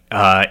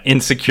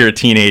 insecure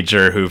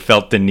teenager who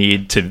felt the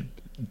need to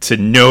to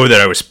know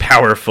that I was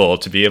powerful,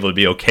 to be able to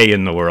be okay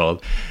in the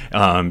world,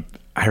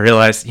 I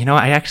realized,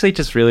 I actually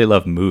just really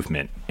love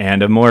movement,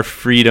 and a more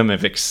freedom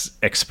of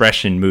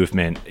expression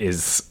movement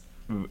is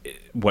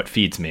what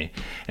feeds me.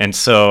 And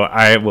so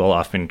I will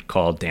often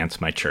call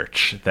dance my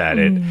church, that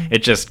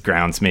it just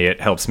grounds me.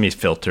 It helps me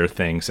filter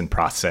things and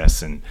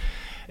process. And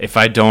if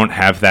I don't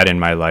have that in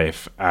my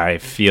life, I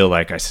feel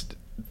like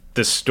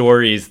the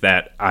stories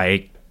that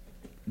I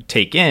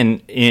take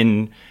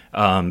in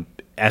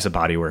as a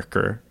body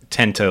worker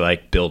tend to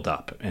like build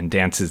up, and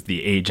dance is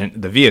the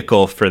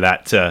vehicle for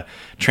that to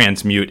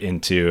transmute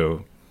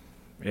into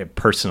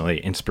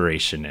personally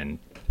inspiration and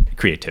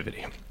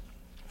creativity.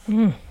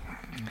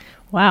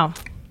 Wow.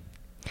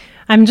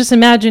 I'm just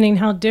imagining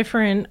how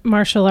different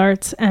martial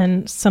arts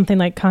and something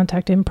like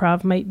contact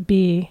improv might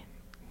be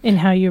in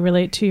how you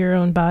relate to your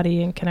own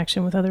body in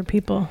connection with other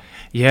people.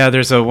 Yeah,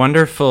 there's a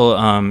wonderful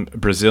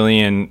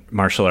Brazilian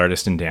martial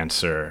artist and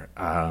dancer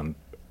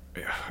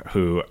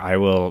who I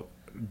will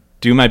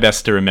do my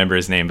best to remember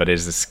his name, but it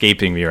is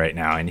escaping me right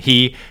now. And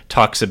he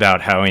talks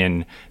about how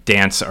in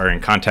dance, or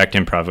in contact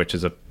improv, which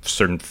is a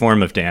certain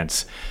form of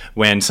dance,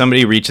 when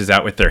somebody reaches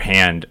out with their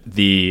hand,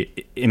 the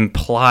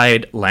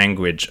implied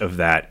language of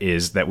that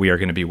is that we are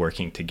going to be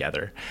working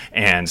together.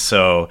 And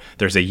so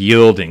there's a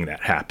yielding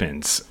that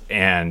happens.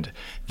 And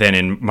then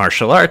in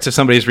martial arts, if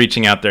somebody's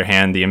reaching out their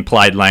hand, the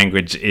implied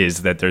language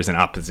is that there's an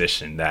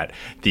opposition, that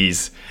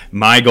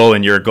my goal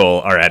and your goal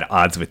are at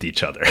odds with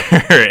each other.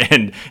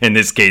 And in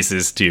this case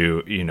is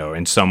to,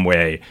 in some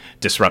way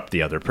disrupt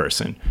the other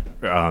person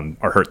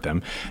or hurt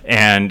them.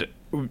 And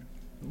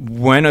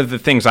one of the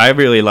things I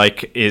really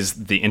like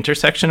is the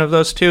intersection of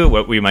those two,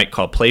 what we might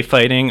call play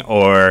fighting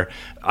or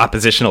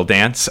oppositional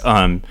dance,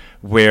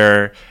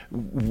 where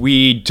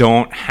we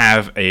don't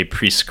have a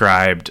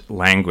prescribed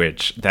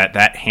language,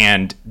 that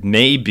hand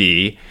may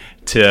be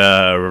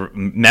to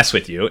mess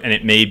with you, and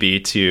it may be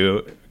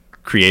to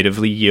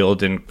creatively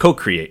yield and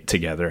co-create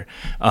together.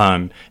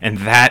 And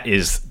that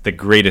is the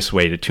greatest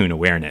way to tune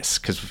awareness,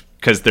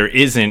 because there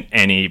isn't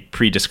any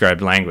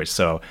pre-described language.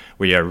 So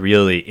we are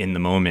really in the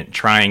moment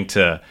trying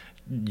to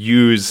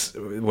use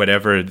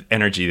whatever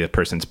energy the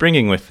person's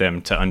bringing with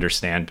them to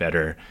understand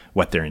better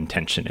what their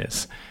intention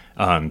is.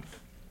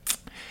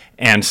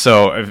 And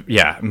so,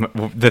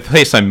 the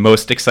place I'm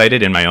most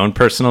excited in my own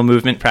personal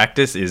movement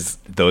practice is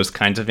those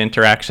kinds of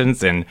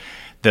interactions, and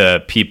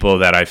the people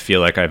that I feel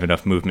like I have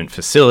enough movement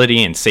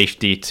facility and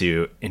safety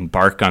to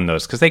embark on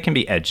those, because they can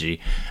be edgy.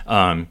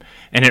 And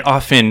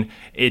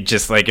it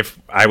just like, if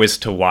I was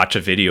to watch a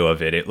video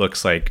of it, it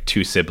looks like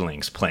two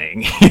siblings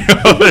playing.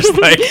 There's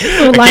like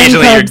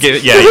occasionally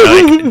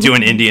you're like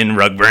doing Indian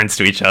rug burns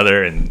to each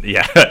other, and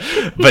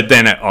but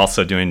then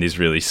also doing these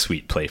really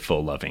sweet,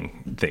 playful,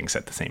 loving things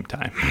at the same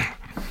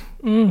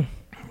time.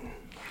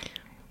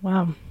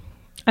 Wow.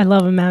 I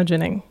love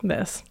imagining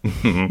this.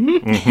 I'm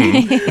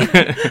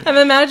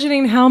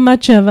imagining how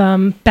much of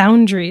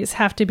boundaries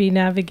have to be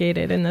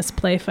navigated in this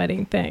play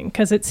fighting thing,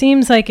 because it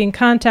seems like in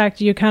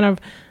contact you kind of,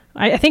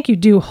 I think you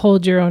do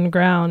hold your own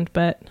ground,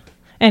 but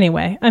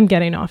anyway, I'm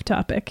getting off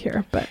topic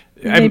here, but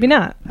maybe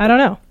not. I don't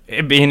know.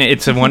 I mean,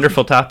 it's a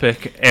wonderful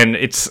topic, and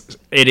it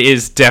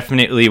is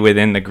definitely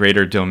within the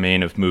greater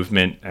domain of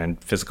movement and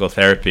physical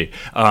therapy.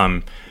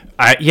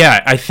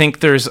 I think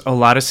there's a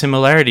lot of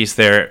similarities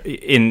there.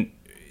 In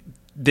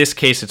this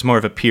case, it's more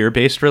of a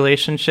peer-based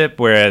relationship,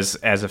 whereas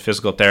as a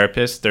physical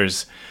therapist,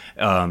 there's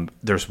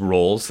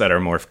roles that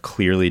are more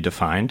clearly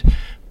defined.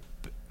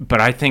 But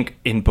I think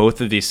in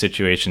both of these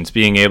situations,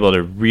 being able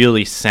to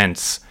really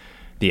sense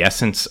the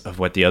essence of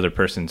what the other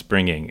person's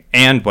bringing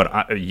and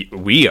what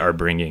we are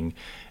bringing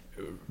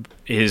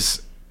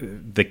is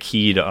the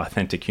key to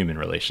authentic human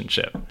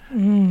relationship.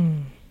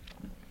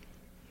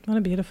 What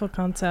a beautiful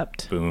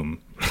concept.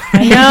 Boom.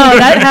 I know,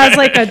 that has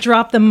like a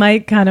drop the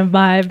mic kind of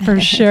vibe for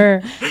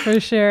sure. For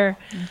sure.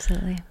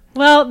 Absolutely.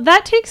 Well,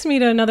 that takes me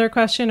to another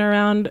question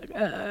around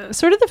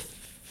sort of the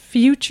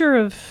future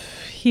of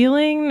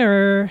healing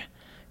or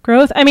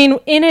growth. I mean,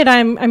 in it,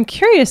 I'm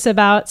curious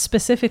about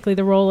specifically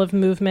the role of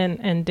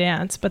movement and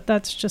dance, but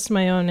that's just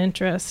my own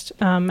interest,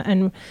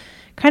 and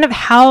kind of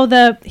how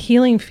the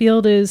healing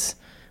field is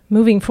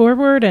moving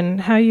forward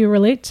and how you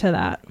relate to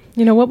that.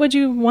 What would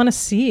you want to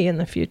see in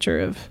the future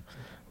of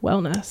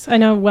wellness? I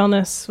know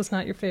wellness was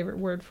not your favorite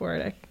word for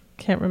it. I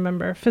can't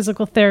remember.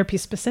 Physical therapy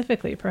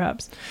specifically,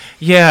 perhaps.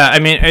 Yeah, I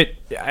mean,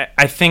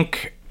 I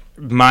think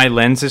my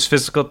lens is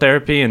physical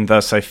therapy, and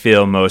thus I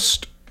feel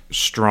most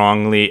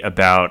strongly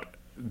about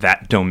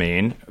that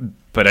domain.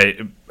 But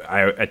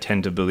I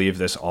tend to believe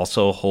this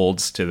also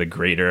holds to the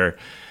greater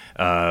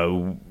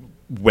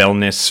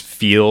wellness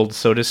field,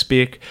 so to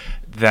speak,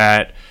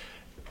 that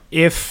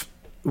if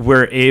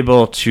we're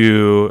able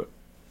to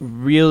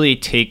really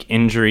take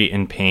injury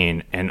and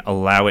pain and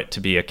allow it to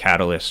be a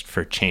catalyst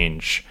for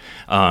change,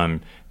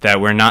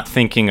 that we're not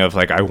thinking of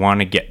like, I want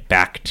to get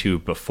back to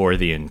before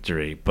the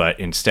injury, but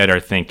instead are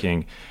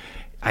thinking,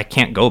 I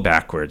can't go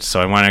backwards, so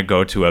I want to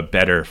go to a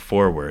better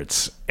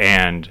forwards.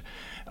 And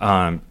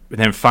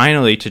then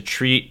finally to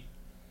treat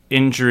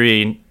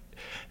injury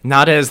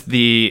not as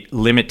the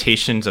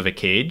limitations of a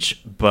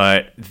cage,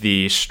 but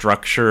the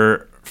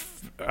structure,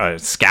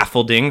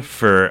 scaffolding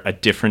for a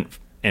different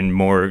and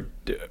more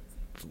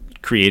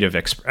creative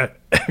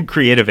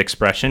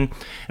expression.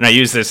 And I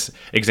use this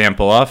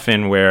example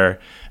often where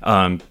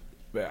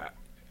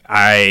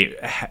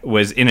I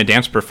was in a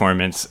dance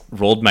performance,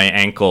 rolled my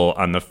ankle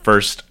on the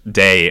first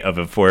day of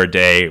a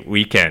 4-day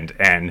weekend,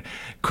 and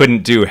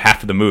couldn't do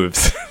half of the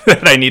moves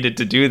that I needed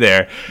to do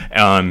there.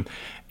 And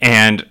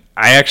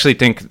I actually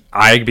think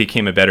I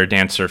became a better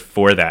dancer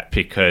for that,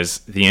 because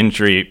the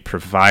injury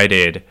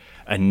provided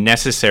a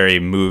necessary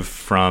move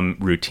from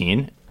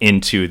routine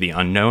into the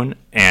unknown,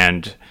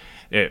 and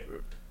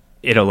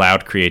it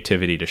allowed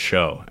creativity to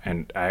show.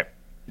 And I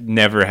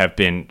never have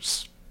been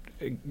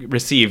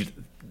received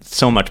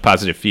so much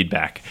positive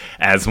feedback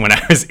as when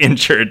I was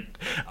injured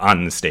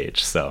on the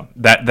stage. So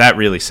that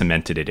really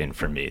cemented it in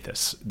for me,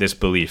 this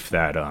belief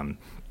that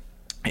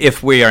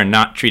if we are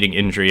not treating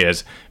injury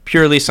as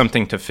purely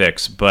something to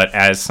fix, but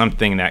as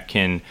something that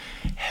can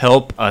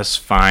help us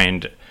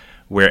find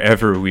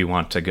wherever we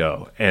want to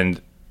go,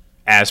 and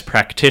as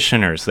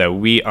practitioners, that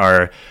we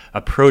are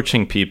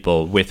approaching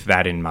people with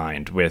that in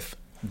mind, with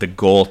the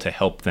goal to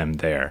help them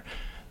there,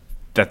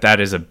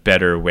 that is a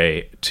better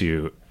way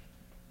to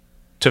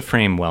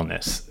frame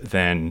wellness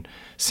than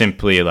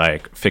simply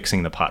like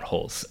fixing the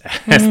potholes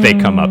as they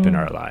come up in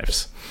our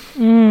lives.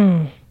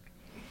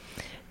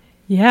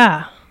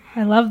 Yeah,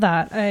 I love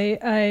that.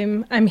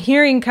 I'm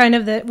hearing kind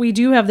of that we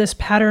do have this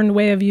patterned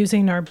way of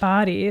using our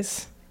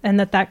bodies, and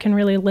that can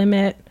really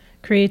limit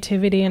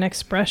creativity and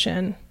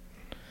expression.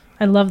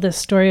 I love this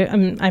story.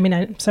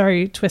 I'm sorry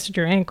you twisted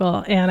your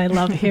ankle, and I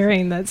love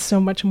hearing that so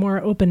much more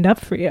opened up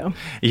for you.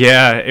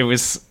 Yeah, it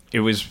was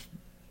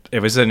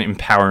an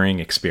empowering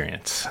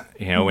experience.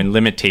 When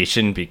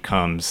limitation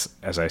becomes,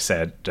 as I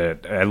said,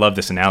 I love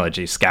this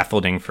analogy,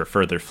 scaffolding for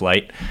further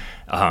flight.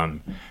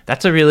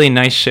 That's a really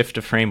nice shift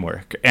of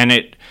framework.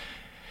 And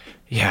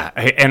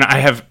I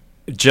have,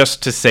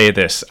 just to say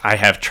this, I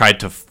have tried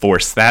to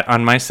force that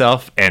on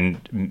myself,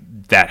 and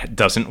that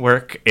doesn't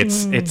work.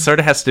 It sort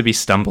of has to be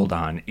stumbled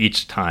on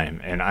each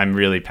time. And I'm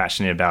really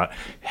passionate about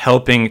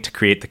helping to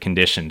create the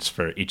conditions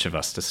for each of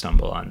us to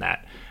stumble on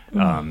that.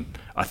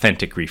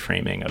 Authentic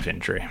reframing of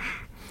injury.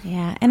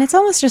 Yeah. And it's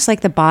almost just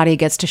like the body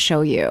gets to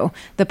show you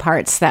the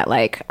parts that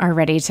like are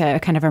ready to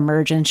kind of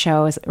emerge and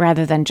show,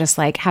 rather than just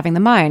like having the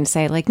mind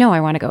say like, no,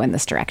 I want to go in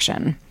this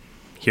direction.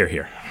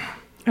 Here.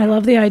 I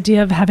love the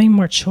idea of having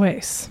more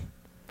choice,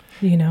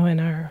 in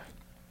our...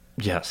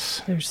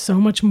 Yes. There's so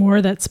much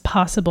more that's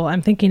possible.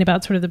 I'm thinking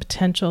about sort of the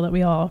potential that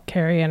we all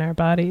carry in our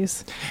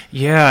bodies.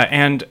 Yeah.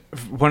 And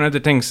one of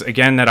the things,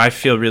 again, that I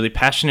feel really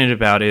passionate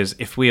about is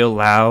if we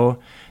allow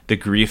the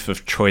grief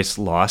of choice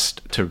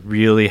lost to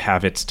really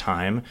have its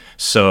time.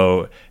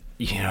 So,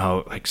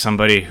 like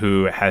somebody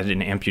who had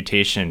an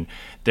amputation,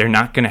 they're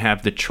not going to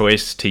have the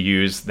choice to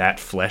use that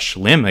flesh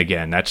limb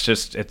again. That's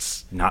just,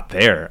 it's not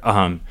there.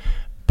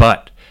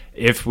 But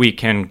if we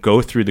can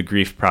go through the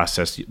grief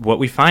process, what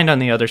we find on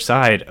the other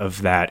side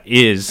of that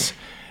is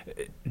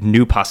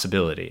new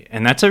possibility.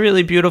 And that's a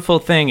really beautiful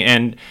thing.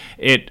 And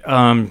it,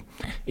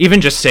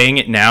 even just saying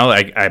it now,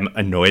 I'm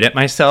annoyed at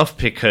myself,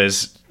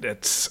 because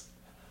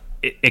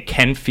it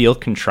can feel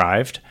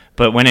contrived,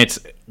 but when it's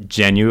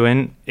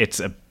genuine, it's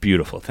a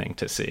beautiful thing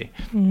to see.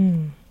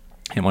 And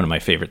one of my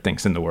favorite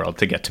things in the world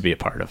to get to be a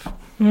part of.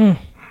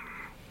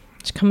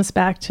 Which comes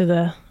back to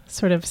the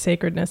sort of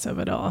sacredness of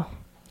it all.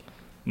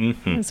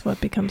 Is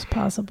what becomes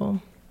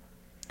possible.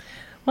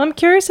 Well, I'm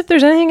curious if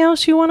there's anything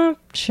else you want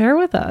to share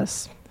with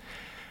us.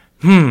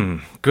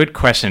 Good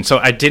question. So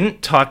I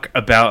didn't talk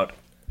about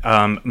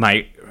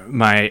my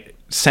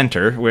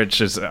center,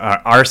 which is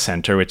our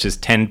center, which is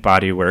 10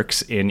 Body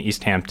Works in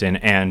East Hampton.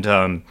 And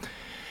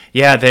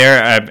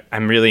there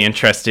I'm really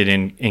interested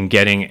in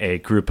getting a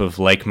group of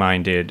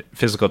like-minded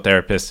physical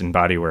therapists and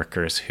body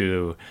workers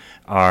who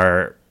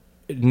are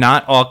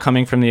not all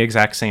coming from the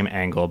exact same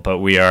angle, but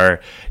we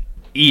are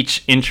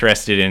each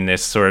interested in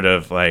this sort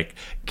of like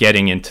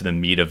getting into the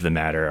meat of the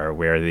matter, or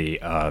where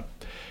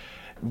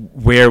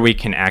we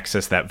can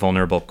access that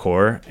vulnerable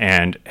core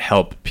and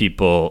help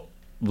people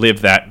live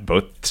that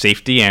both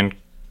safety and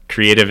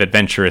creative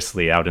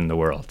adventurously out in the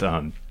world.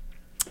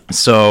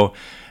 So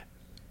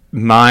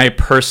my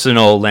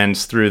personal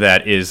lens through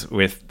that is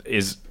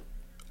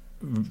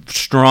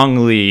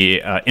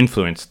strongly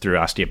influenced through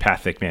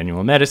osteopathic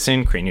manual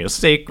medicine,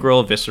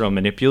 craniosacral, visceral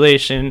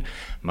manipulation,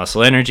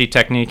 muscle energy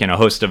technique, and a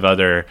host of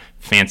other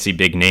fancy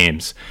big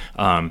names.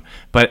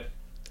 But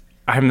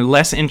I'm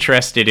less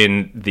interested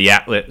in the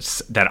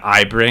atlas that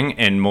I bring,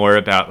 and more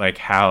about like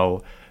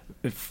how,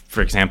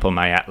 for example,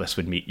 my atlas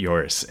would meet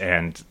yours.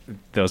 And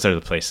those are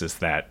the places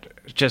that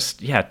just,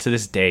 to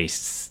this day,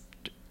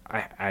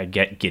 I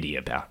get giddy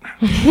about.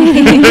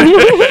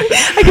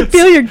 I can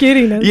feel your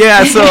giddiness.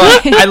 Yeah, so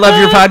I love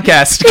your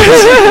podcast, because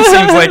it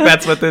seems like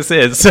that's what this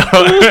is. So.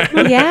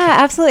 Yeah,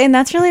 absolutely. And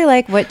that's really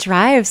like what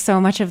drives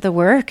so much of the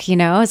work,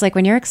 is like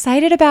when you're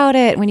excited about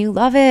it, when you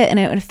love it and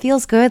it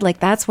feels good, like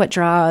that's what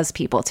draws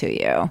people to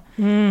you.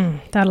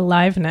 That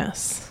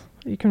aliveness.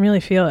 You can really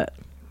feel it.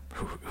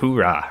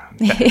 Hoorah.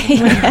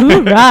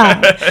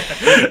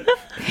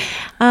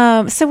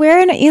 Hoorah. So where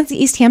in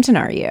East Hampton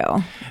are you?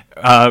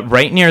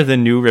 Right near the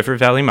new River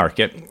Valley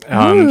Market.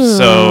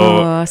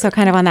 So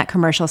kind of on that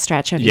commercial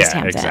stretch of East Yeah,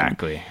 Hampton.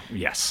 exactly.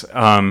 Yes.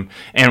 And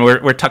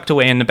we're tucked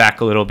away in the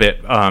back a little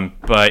bit,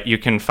 but you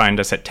can find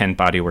us at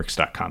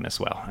 10bodyworks.com as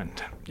well.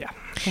 And yeah.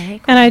 Very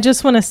cool. And I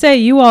just want to say,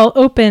 you all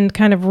opened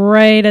kind of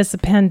right as the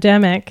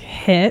pandemic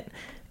hit.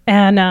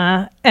 And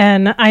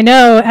I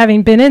know,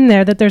 having been in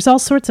there, that there's all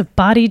sorts of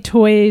body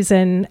toys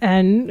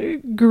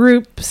and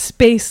group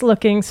space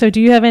looking. So do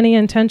you have any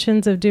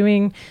intentions of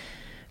doing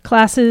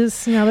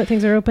classes now that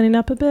things are opening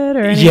up a bit?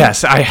 Or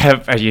Yes, I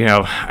have.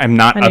 I'm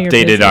not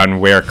updated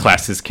on where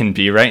classes can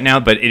be right now,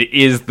 but it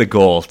is the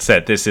goal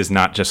that this is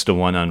not just a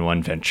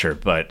one-on-one venture,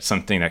 but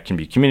something that can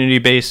be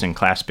community-based and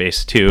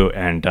class-based too.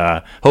 And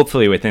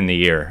hopefully within the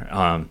year,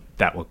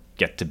 that will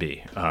get to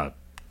be.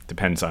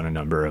 Depends on a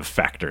number of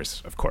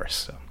factors, of course.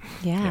 So,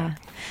 yeah.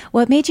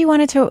 What made you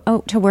want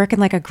to work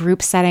in like a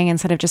group setting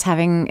instead of just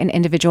having an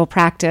individual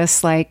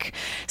practice, like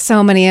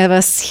so many of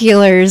us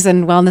healers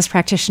and wellness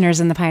practitioners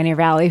in the Pioneer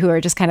Valley who are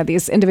just kind of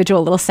these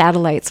individual little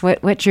satellites?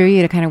 What drew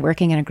you to kind of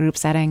working in a group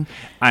setting?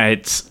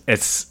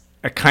 It's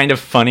a kind of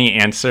funny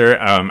answer.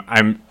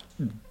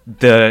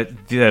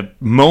 The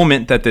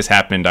moment that this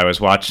happened, I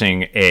was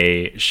watching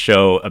a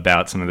show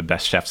about some of the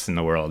best chefs in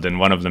the world, and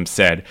one of them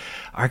said,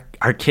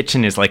 our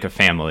kitchen is like a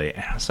family.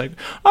 And I was like,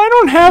 I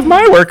don't have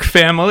my work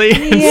family.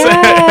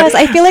 Yes,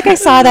 I feel like I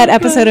saw that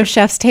episode of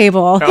Chef's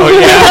Table. Oh,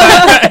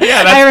 yeah.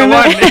 Yeah, that's the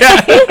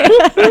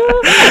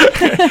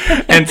one.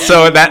 Yeah. And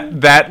so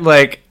that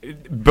like,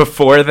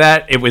 before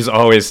that, it was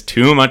always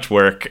too much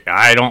work.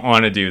 I don't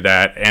want to do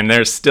that. And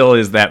there still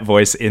is that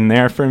voice in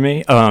there for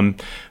me.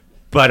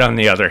 But on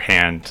the other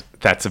hand,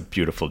 that's a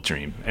beautiful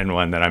dream and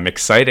one that I'm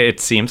excited.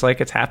 It seems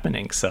like it's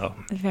happening. So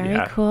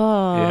very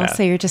cool. Yeah.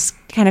 So you're just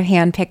kind of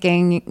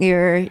handpicking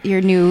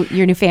your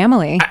new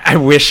family. I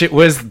wish it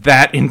was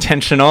that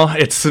intentional.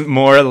 It's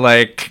more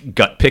like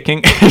gut picking,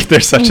 if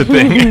there's such a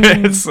thing.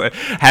 It's like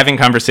having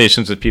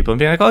conversations with people and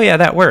being like, oh yeah,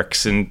 that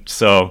works. And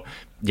so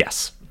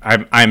yes,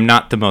 I'm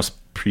not the most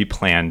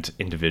pre-planned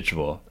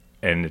individual,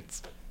 and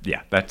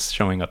that's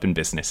showing up in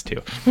business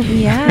too.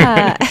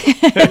 Yeah.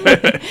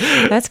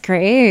 That's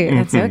great.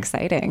 That's so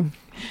exciting.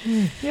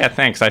 Yeah,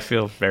 thanks. I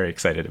feel very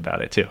excited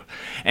about it too.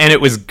 And it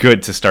was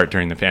good to start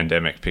during the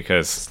pandemic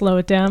because... Slow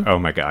it down. Oh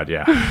my God,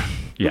 yeah.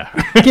 Yeah.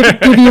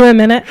 give you a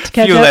minute to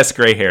catch a few up. less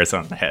gray hairs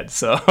on the head,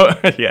 so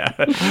yeah.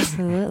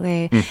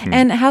 Absolutely.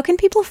 And how can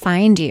people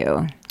find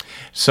you?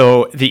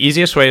 So the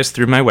easiest way is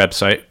through my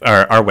website,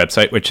 or our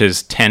website, which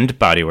is Tend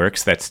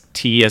Bodyworks. That's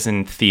T as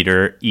in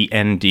theater,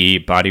 END,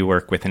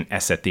 bodywork with an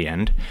S at the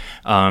end.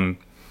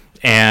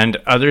 And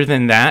other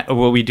than that,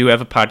 well, we do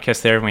have a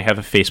podcast there, and we have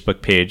a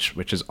Facebook page,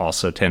 which is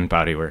also Tend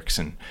Bodyworks.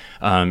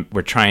 And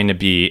we're trying to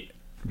be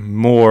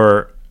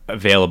more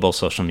available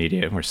social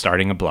media. We're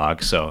starting a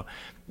blog. So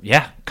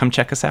yeah, come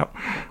check us out.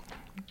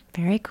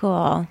 Very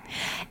cool.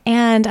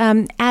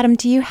 And Adam,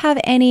 do you have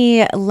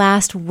any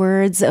last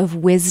words of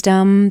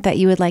wisdom that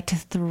you would like to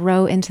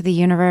throw into the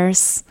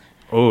universe?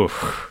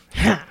 Oof.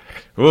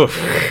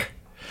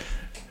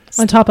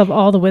 On top of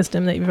all the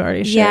wisdom that you've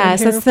already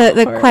shared. Yes,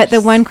 that's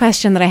the one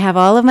question that I have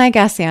all of my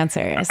guest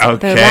answers.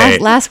 Okay. The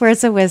last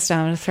words of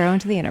wisdom to throw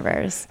into the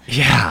universe.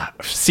 Yeah.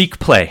 Seek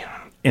play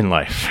in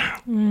life.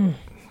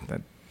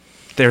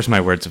 There's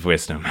my words of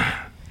wisdom.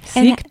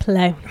 Seek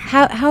play.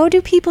 How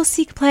do people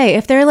seek play?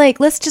 If they're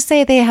like, let's just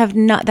say they have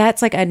not,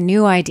 that's like a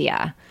new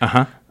idea.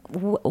 Uh-huh.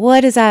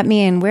 What does that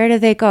mean? Where do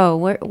they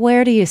go?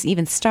 Where do you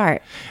even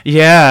start?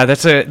 Yeah,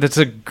 that's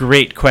a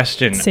great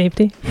question.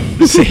 Safety.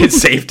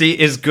 Safety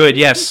is good.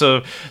 Yes.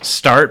 So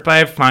start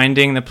by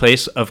finding the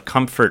place of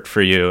comfort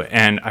for you.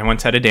 And I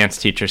once had a dance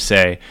teacher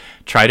say,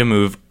 try to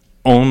move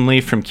only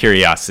from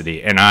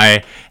curiosity. And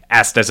I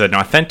asked as an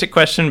authentic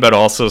question, but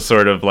also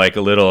sort of like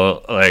a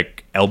little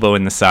like elbow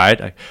in the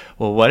side.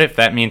 Well, what if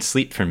that means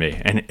sleep for me?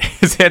 And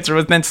his answer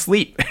was then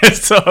sleep.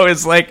 So it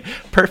was like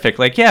perfect.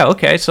 Like, yeah,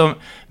 okay. So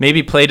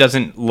maybe play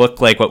doesn't look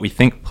like what we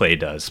think play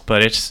does,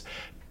 but it's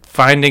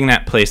finding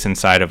that place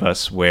inside of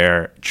us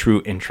where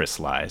true interest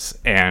lies.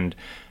 And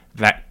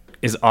that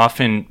is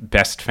often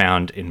best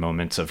found in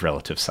moments of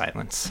relative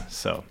silence.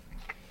 So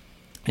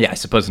yeah, I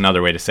suppose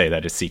another way to say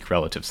that is seek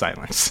relative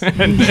silence. I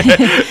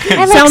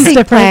like sounds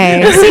seek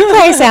play. Seek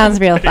play sounds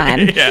real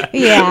fun.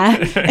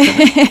 Yeah.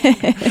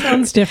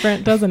 Sounds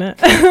different, doesn't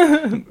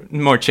it?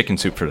 More chicken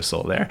soup for the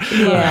soul there.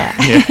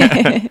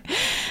 Yeah.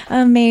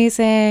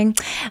 Amazing.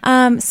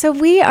 So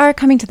we are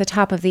coming to the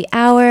top of the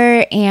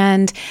hour,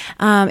 and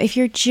if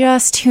you're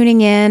just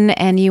tuning in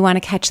and you want to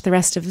catch the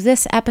rest of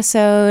this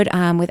episode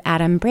with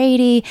Adam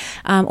Brady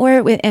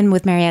or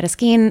with Marietta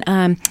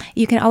Skeen,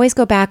 you can always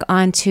go back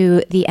onto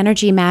the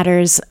Energy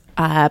Matters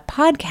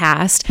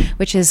podcast,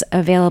 which is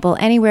available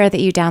anywhere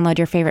that you download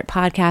your favorite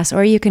podcast,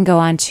 or you can go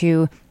on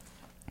to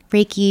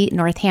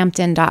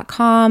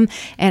reikinorthampton.com,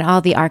 and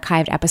all the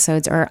archived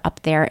episodes are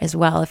up there as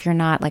well if you're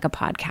not like a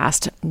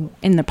podcast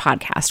in the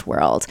podcast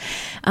world.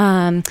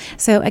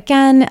 So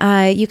again,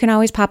 you can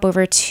always pop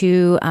over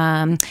to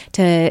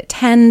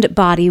Tend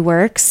Body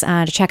Works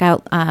to check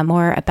out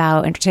more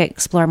about and to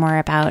explore more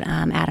about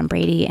Adam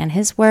Brady and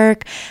his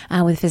work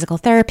with physical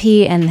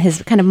therapy and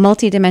his kind of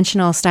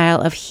multidimensional style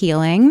of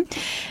healing.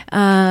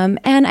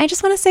 And I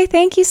just want to say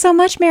thank you so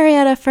much,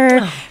 Marietta,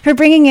 for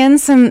bringing in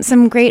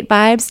some great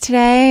vibes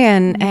today.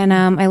 And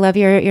I love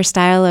your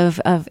style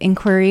of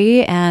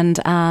inquiry and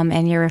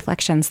your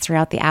reflections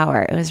throughout the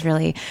hour. It was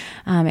really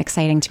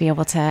exciting to be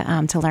able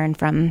to learn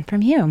from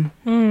you.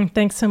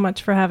 Thanks so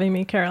much for having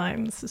me,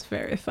 Caroline. This is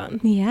very fun.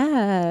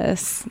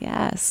 Yes.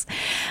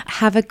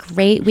 Have a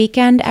great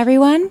weekend,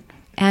 everyone,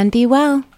 and be well.